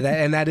 Yeah,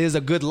 and that is a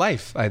good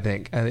life, I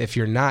think. If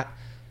you're not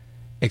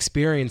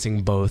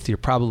experiencing both, you're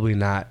probably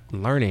not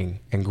learning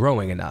and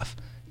growing enough.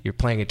 You're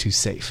playing it too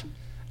safe.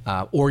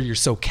 Or you're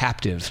so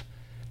captive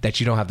that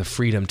you don't have the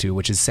freedom to,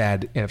 which is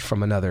sad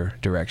from another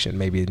direction,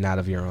 maybe not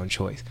of your own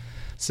choice.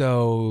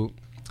 So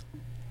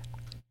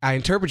I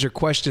interpret your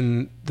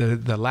question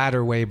the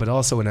latter way, but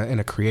also in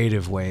a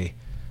creative way.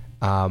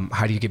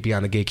 How do you get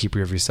beyond the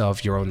gatekeeper of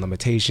yourself, your own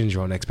limitations,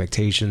 your own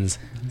expectations?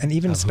 And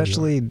even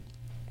especially,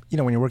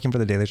 when you're working for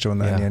The Daily Show and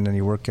The Onion and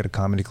you work at a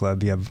comedy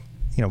club, you have,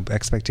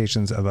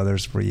 expectations of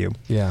others for you.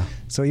 Yeah.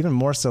 So even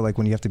more so like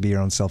when you have to be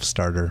your own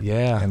self-starter.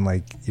 Yeah. And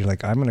like, you're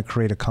like, I'm going to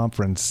create a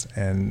conference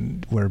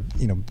and where,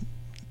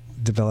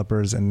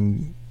 developers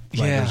and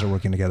writers are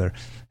working together.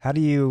 How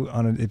do you,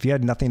 if you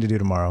had nothing to do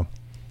tomorrow,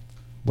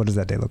 what does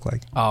that day look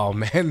like? Oh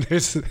man,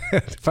 that's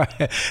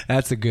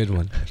a good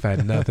one. If I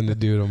had nothing to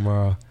do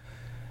tomorrow,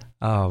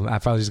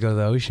 I'd probably just go to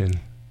the ocean.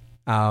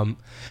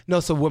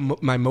 So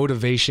what my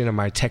motivation and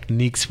my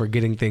techniques for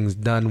getting things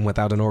done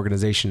without an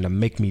organization to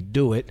make me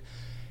do it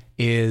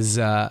is,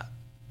 I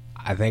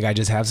think I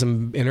just have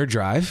some inner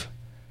drive.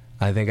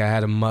 I think I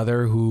had a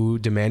mother who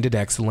demanded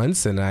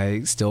excellence, and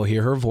I still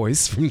hear her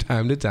voice from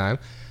time to time.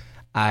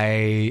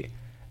 I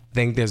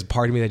think there's a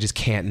part of me that just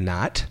can't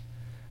not.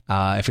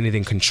 If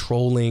anything,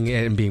 controlling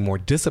it and being more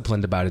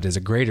disciplined about it is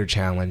a greater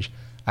challenge.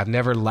 I've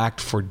never lacked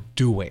for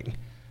doing.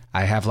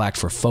 I have lacked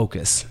for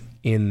focus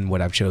in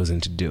what I've chosen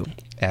to do,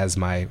 as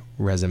my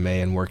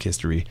resume and work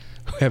history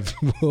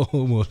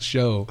will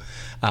show.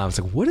 It's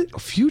like, what? A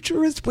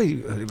futurist?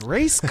 Wait,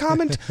 race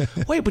comment?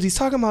 Wait, but he's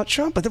talking about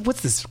Trump. But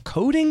what's this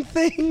coding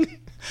thing?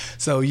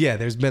 So yeah,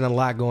 there's been a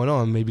lot going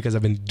on, maybe because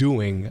I've been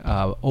doing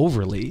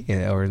overly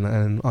or in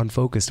an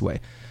unfocused way.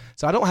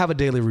 So I don't have a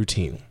daily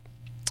routine.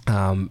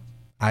 I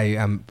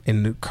am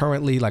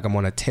currently I'm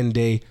on a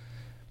 10-day,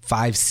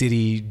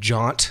 5-city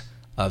jaunt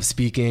of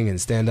speaking and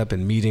stand-up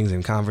and meetings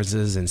and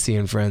conferences and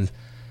seeing friends.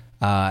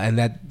 And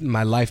that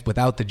my life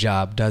without the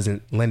job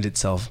doesn't lend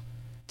itself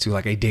to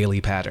like a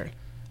daily pattern.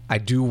 I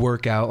do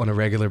work out on a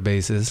regular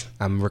basis.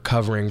 I'm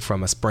recovering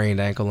from a sprained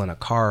ankle in a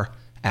car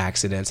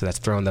accident, so that's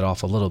thrown that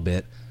off a little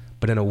bit.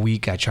 But in a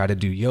week, I try to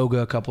do yoga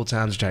a couple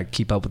times, try to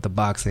keep up with the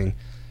boxing.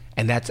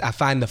 And I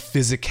find the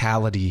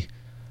physicality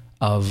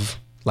of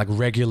like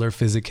regular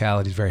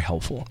physicality is very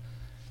helpful.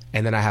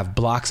 And then I have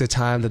blocks of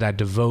time that I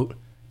devote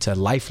to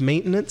life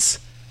maintenance,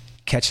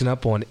 catching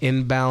up on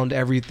inbound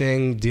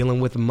everything, dealing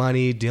with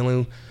money,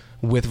 dealing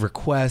with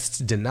requests,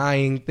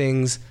 denying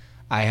things.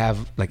 I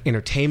have like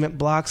entertainment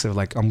blocks of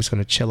like, I'm just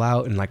going to chill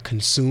out and like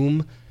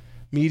consume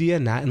media,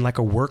 not in like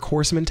a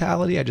workhorse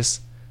mentality. I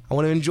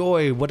want to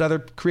enjoy what other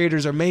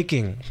creators are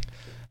making.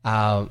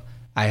 I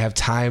have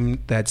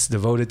time that's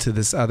devoted to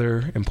this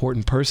other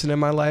important person in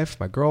my life,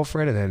 my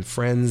girlfriend, and then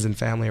friends and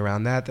family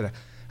around that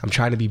I'm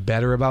trying to be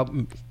better about,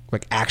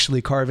 like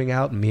actually carving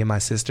out. Me and my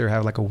sister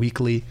have like a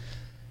weekly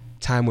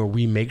time where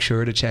we make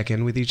sure to check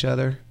in with each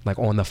other, like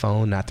on the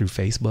phone, not through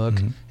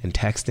Facebook and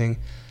texting.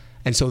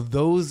 And so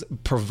those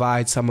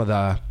provide some of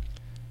the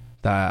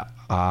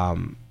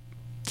kind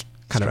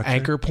of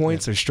anchor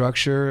points or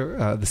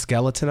structure, the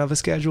skeleton of a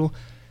schedule.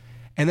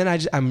 And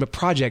then I'm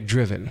project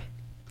driven.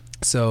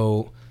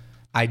 So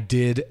I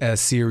did a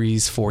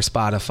series for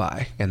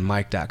Spotify and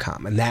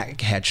Mic.com, and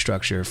that had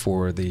structure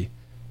for the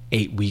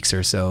 8 weeks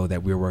or so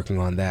that we were working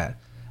on that.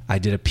 I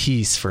did a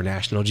piece for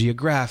National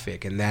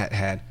Geographic, and that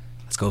had,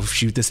 let's go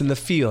shoot this in the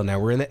field. Now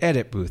we're in the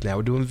edit booth. Now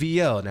we're doing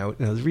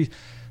VL.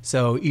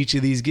 So each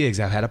of these gigs,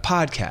 I've had a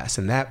podcast,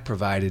 and that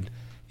provided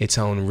its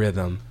own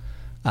rhythm.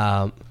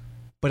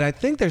 But I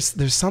think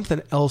there's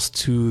something else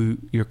to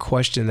your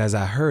question as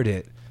I heard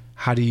it.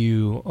 How do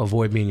you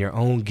avoid being your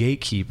own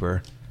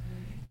gatekeeper?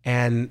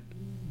 And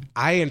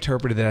I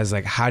interpreted it as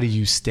like, how do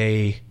you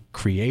stay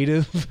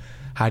creative?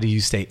 How do you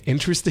stay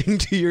interesting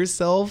to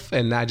yourself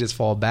and not just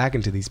fall back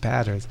into these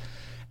patterns?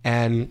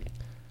 And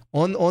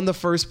on the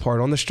first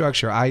part, on the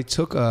structure, I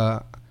try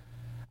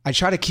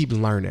to keep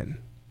learning,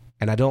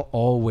 and I don't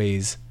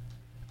always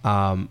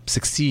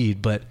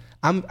succeed, but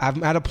I'm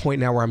at a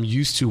point now where I'm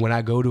used to when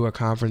I go to a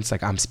conference,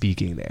 like I'm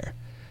speaking there,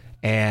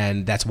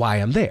 and that's why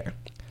I'm there.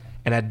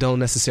 And I don't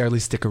necessarily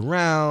stick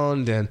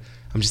around, and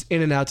I'm just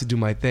in and out to do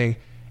my thing.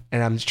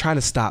 And I'm trying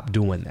to stop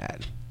doing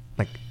that.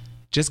 Like,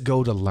 just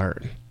go to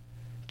learn.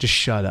 Just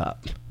shut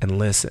up and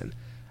listen.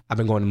 I've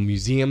been going to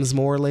museums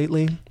more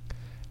lately,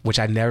 which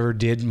I never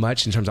did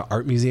much in terms of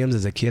art museums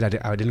as a kid.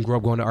 I didn't grow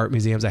up going to art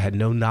museums. I had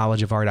no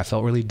knowledge of art. I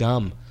felt really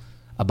dumb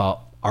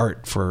about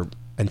art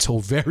until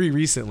very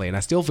recently. And I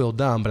still feel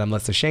dumb, but I'm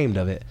less ashamed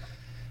of it.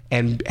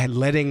 And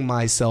letting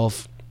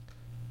myself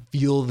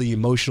feel the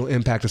emotional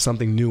impact of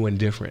something new and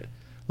different.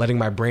 Letting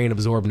my brain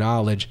absorb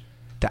knowledge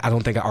that I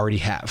don't think I already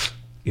have.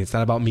 It's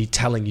not about me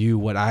telling you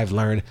what I've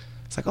learned.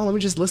 It's like, oh, let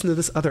me just listen to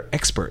this other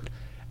expert.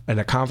 At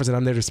a conference that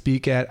I'm there to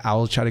speak at,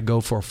 I'll try to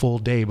go for a full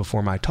day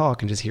before my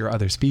talk and just hear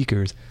other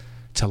speakers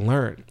to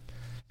learn.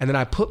 And then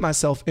I put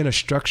myself in a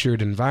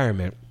structured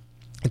environment.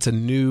 It's a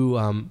new,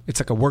 it's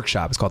like a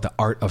workshop. It's called The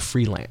Art of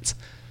Freelance.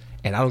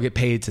 And I don't get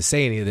paid to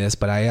say any of this,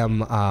 but I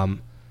am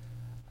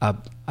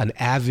an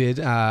avid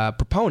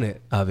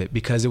proponent of it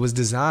because it was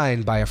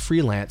designed by a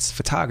freelance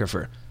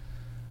photographer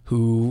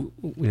who,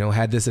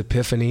 had this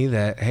epiphany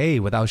that, hey,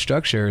 without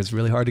structure, it's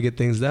really hard to get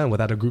things done.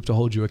 Without a group to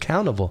hold you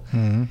accountable,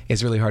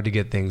 it's really hard to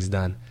get things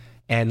done.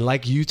 And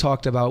like you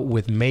talked about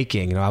with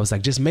making, I was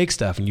like, just make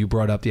stuff. And you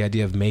brought up the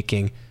idea of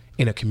making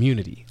in a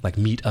community, like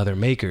meet other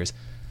makers.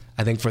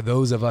 I think for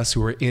those of us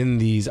who are in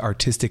these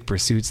artistic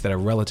pursuits that are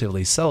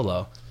relatively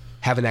solo,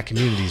 having that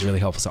community is really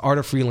helpful. So Art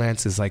of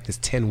Freelance is like this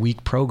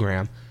 10-week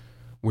program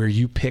where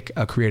you pick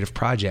a creative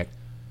project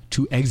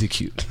to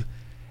execute,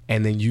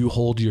 and then you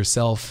hold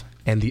yourself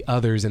and the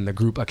others in the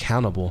group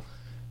accountable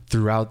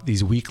throughout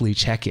these weekly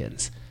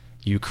check-ins.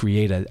 You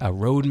create a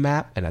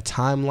roadmap and a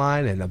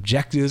timeline and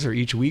objectives for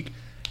each week,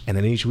 and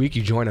then each week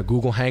you join a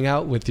Google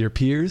Hangout with your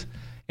peers,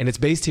 and it's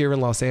based here in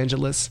Los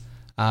Angeles,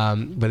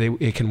 but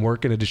it can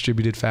work in a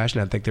distributed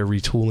fashion. I think they're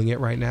retooling it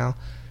right now,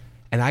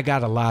 and I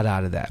got a lot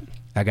out of that.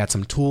 I got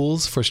some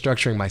tools for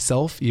structuring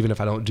myself, even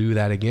if I don't do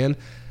that again.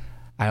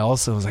 I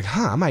also was like,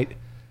 I might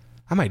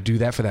do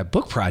that for that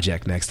book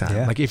project next time.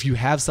 Yeah. Like if you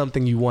have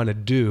something you want to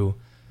do,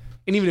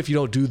 and even if you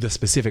don't do the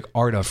specific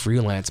Art of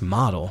Freelance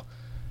model,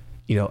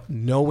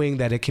 knowing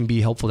that it can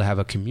be helpful to have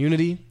a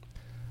community,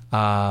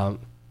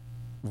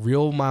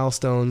 real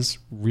milestones,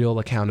 real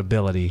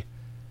accountability,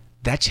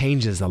 that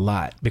changes a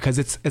lot, because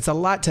it's a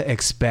lot to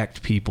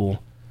expect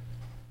people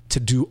to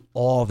do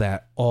all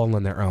that all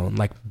on their own.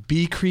 Like,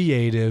 be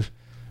creative,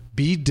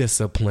 be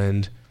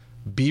disciplined,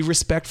 be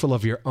respectful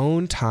of your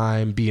own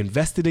time, be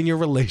invested in your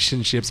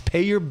relationships,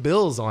 pay your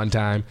bills on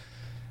time,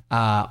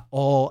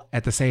 all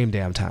at the same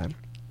damn time.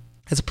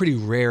 It's a pretty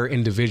rare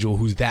individual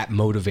who's that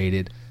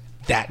motivated,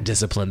 that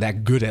disciplined,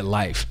 that good at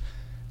life,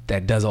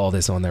 that does all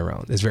this on their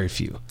own. There's very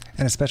few.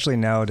 And especially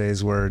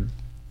nowadays where,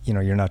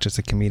 you're not just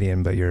a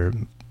comedian, but you're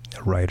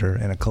a writer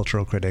and a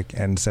cultural critic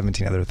and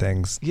 17 other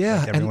things. Yeah.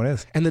 Like everyone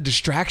is. And the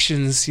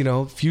distractions,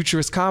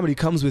 futurist comedy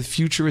comes with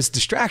futurist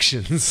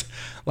distractions,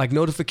 like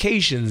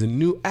notifications and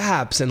new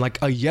apps and like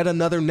yet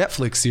another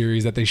Netflix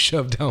series that they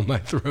shoved down my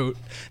throat.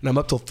 And I'm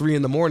up till 3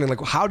 a.m.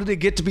 Like, how did it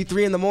get to be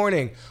 3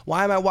 a.m?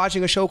 Why am I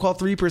watching a show called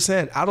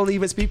 3%? I don't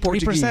even speak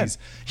Portuguese. 3%.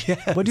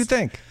 Yes. What do you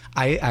think?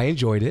 I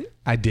enjoyed it.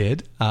 I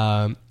did.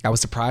 I was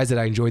surprised that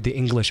I enjoyed the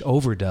English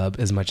overdub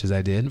as much as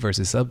I did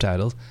versus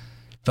subtitles.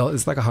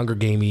 It's like a Hunger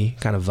Gamey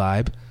kind of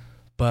vibe,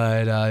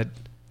 but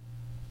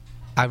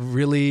I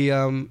really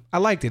I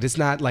liked it. It's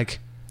not like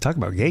talk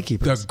about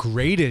gatekeepers, the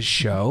greatest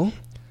show,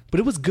 but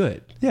it was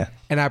good. Yeah,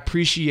 and I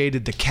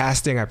appreciated the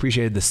casting. I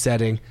appreciated the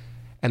setting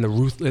and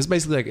the It's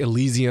basically like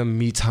Elysium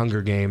meets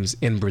Hunger Games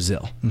in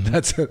Brazil.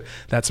 Mm-hmm.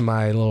 That's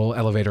my little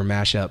elevator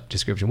mashup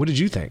description. What did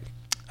you think?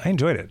 I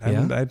enjoyed it.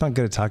 Yeah? I'm not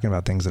good at talking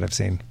about things that I've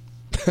seen.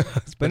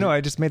 But no, I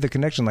just made the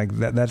connection. Like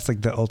that's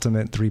like the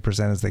ultimate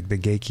 3% is like the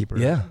gatekeeper.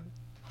 Yeah.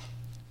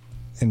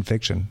 In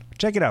fiction.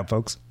 Check it out,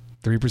 folks.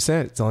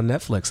 3%. It's on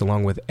Netflix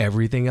along with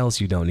everything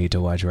else you don't need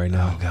to watch right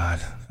now. Oh, God.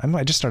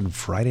 I just started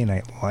Friday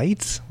Night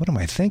Lights. What am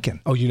I thinking?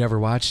 Oh, you never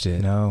watched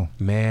it? No.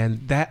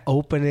 Man, that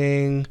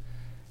opening...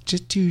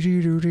 Just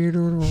explosions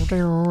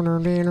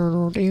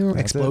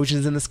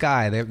in the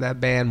sky. That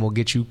band will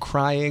get you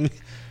crying.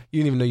 You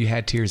didn't even know you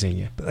had tears in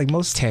you. But like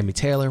most Tammy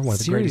Taylor, one of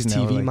the greatest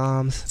TV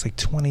moms. It's like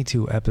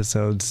 22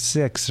 episodes,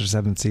 6 or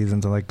 7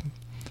 seasons.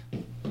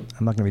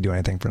 I'm not going to be doing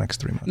anything for the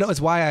next 3 months. No,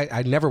 it's why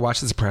I never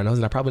watched The Sopranos,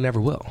 and I probably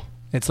never will.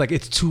 It's like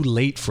it's too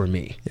late for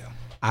me. Yeah.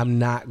 I'm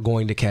not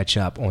going to catch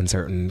up on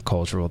certain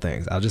cultural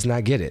things. I'll just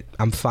not get it.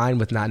 I'm fine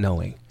with not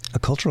knowing. A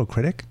cultural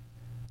critic?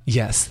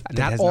 Yes.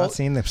 That has not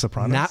seen The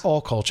Sopranos? Not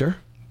all culture.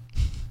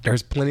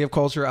 There's plenty of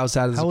culture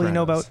outside of The Sopranos. How will you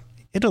know about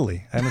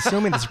Italy? I'm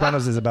assuming The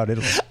Sopranos is about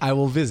Italy. I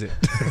will visit.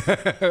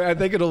 I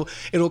think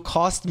it'll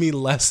cost me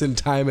less in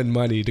time and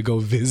money to go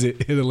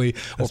visit Italy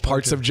or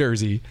parts of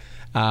Jersey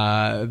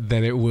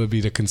than it would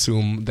be to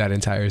consume that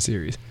entire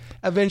series.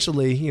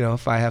 Eventually,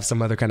 if I have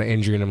some other kind of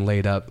injury and I'm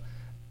laid up,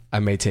 I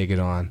may take it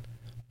on.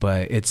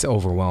 But it's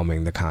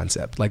overwhelming, the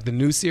concept. Like the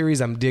new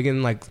series, I'm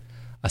digging like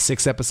a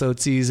 6-episode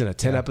season, a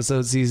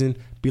 10-episode season.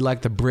 Be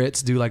like the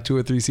Brits, do like 2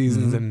 or 3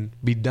 seasons and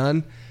be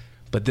done.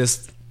 But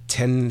this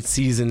 10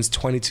 seasons,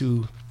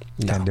 22,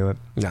 Can't do it.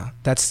 No,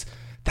 that's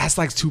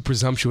like too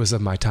presumptuous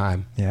of my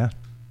time. Yeah.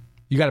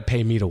 You got to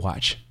pay me to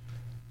watch.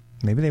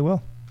 Maybe they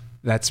will.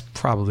 That's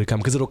probably come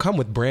because it'll come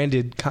with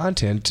branded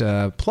content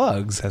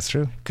plugs. That's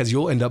true. Because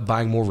you'll end up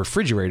buying more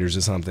refrigerators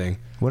or something.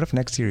 What if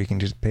next year you can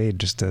just pay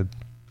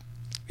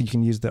you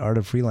can use the Art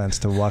of Freelance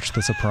to watch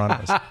The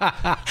Sopranos?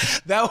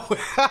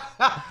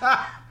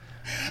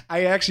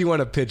 I actually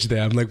want to pitch that.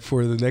 I'm like,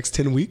 for the next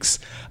 10 weeks,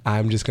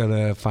 I'm just going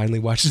to finally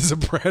watch The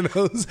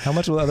Sopranos. How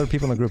much will other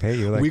people in the group hate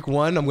you? Week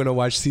 1, I'm going to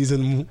watch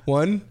season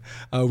 1.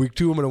 Week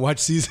 2, I'm going to watch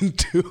season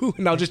 2.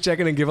 And I'll just check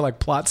in and give it like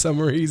plot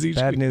summaries each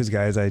Bad week. news,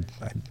 guys. I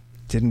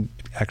didn't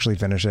actually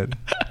finish it.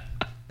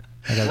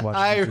 I got to watch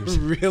I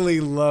really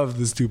love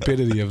the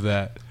stupidity of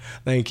that.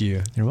 Thank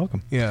you. You're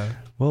welcome. Yeah.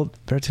 Well,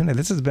 Vertuna,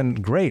 this has been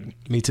great.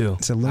 Me too.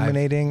 It's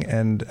illuminating,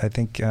 and I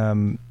think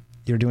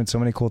you're doing so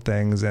many cool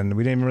things, and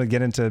we didn't even really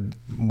get into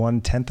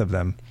 1/10 of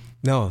them.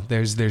 No,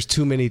 there's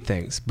too many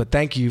things. But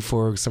thank you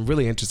for some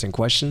really interesting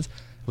questions. It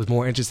was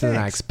more interesting than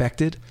I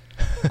expected.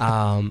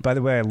 By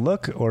the way, I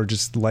look, or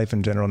just life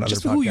in general, and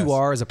just other who podcasts? you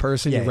are as a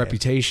person, your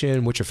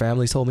reputation, what your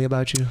family's told me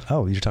about you.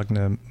 Oh, you're talking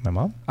to my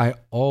mom? I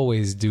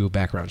always do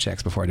background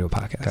checks before I do a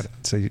podcast. Got it.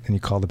 So you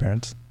call the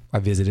parents? I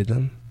visited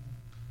them.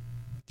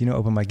 Do you know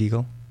Open Mike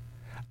Eagle?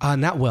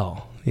 Not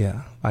well.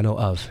 Yeah, I know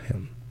of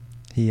him.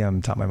 He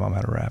taught my mom how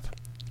to rap.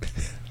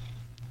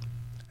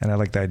 And I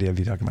like the idea of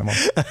you talking to my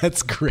mom.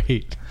 That's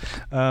great.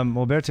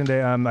 Well,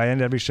 Baratunde, I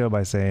end every show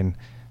by saying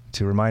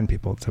to remind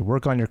people to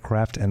work on your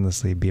craft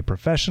endlessly. Be a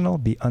professional,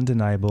 be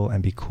undeniable,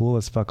 and be cool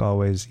as fuck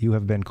always. You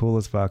have been cool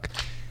as fuck.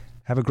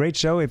 Have a great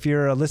show. If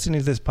you're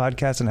listening to this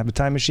podcast and have a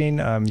time machine,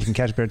 you can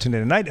catch Baratunde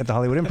tonight at the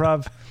Hollywood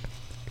Improv.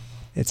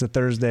 It's a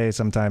Thursday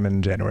sometime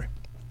in January.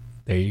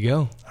 There you go.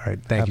 All right.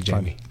 Thank you,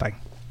 Jamie. Bye.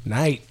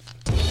 Night.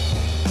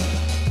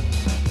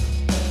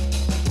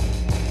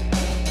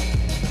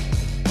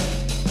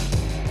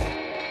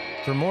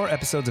 For more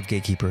episodes of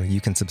Gatekeeper,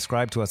 you can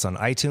subscribe to us on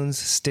iTunes,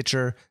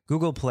 Stitcher,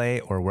 Google Play,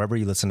 or wherever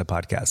you listen to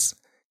podcasts.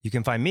 You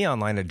can find me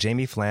online at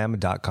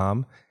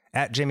jamieflam.com,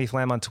 at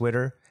jamieflam on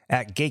Twitter,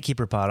 at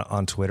GatekeeperPod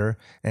on Twitter,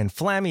 and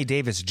Flammy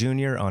Davis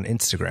Jr. on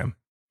Instagram.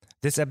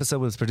 This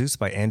episode was produced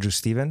by Andrew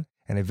Steven,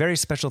 and a very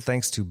special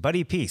thanks to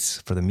Buddy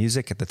Peace for the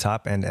music at the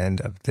top and end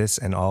of this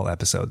and all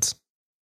episodes.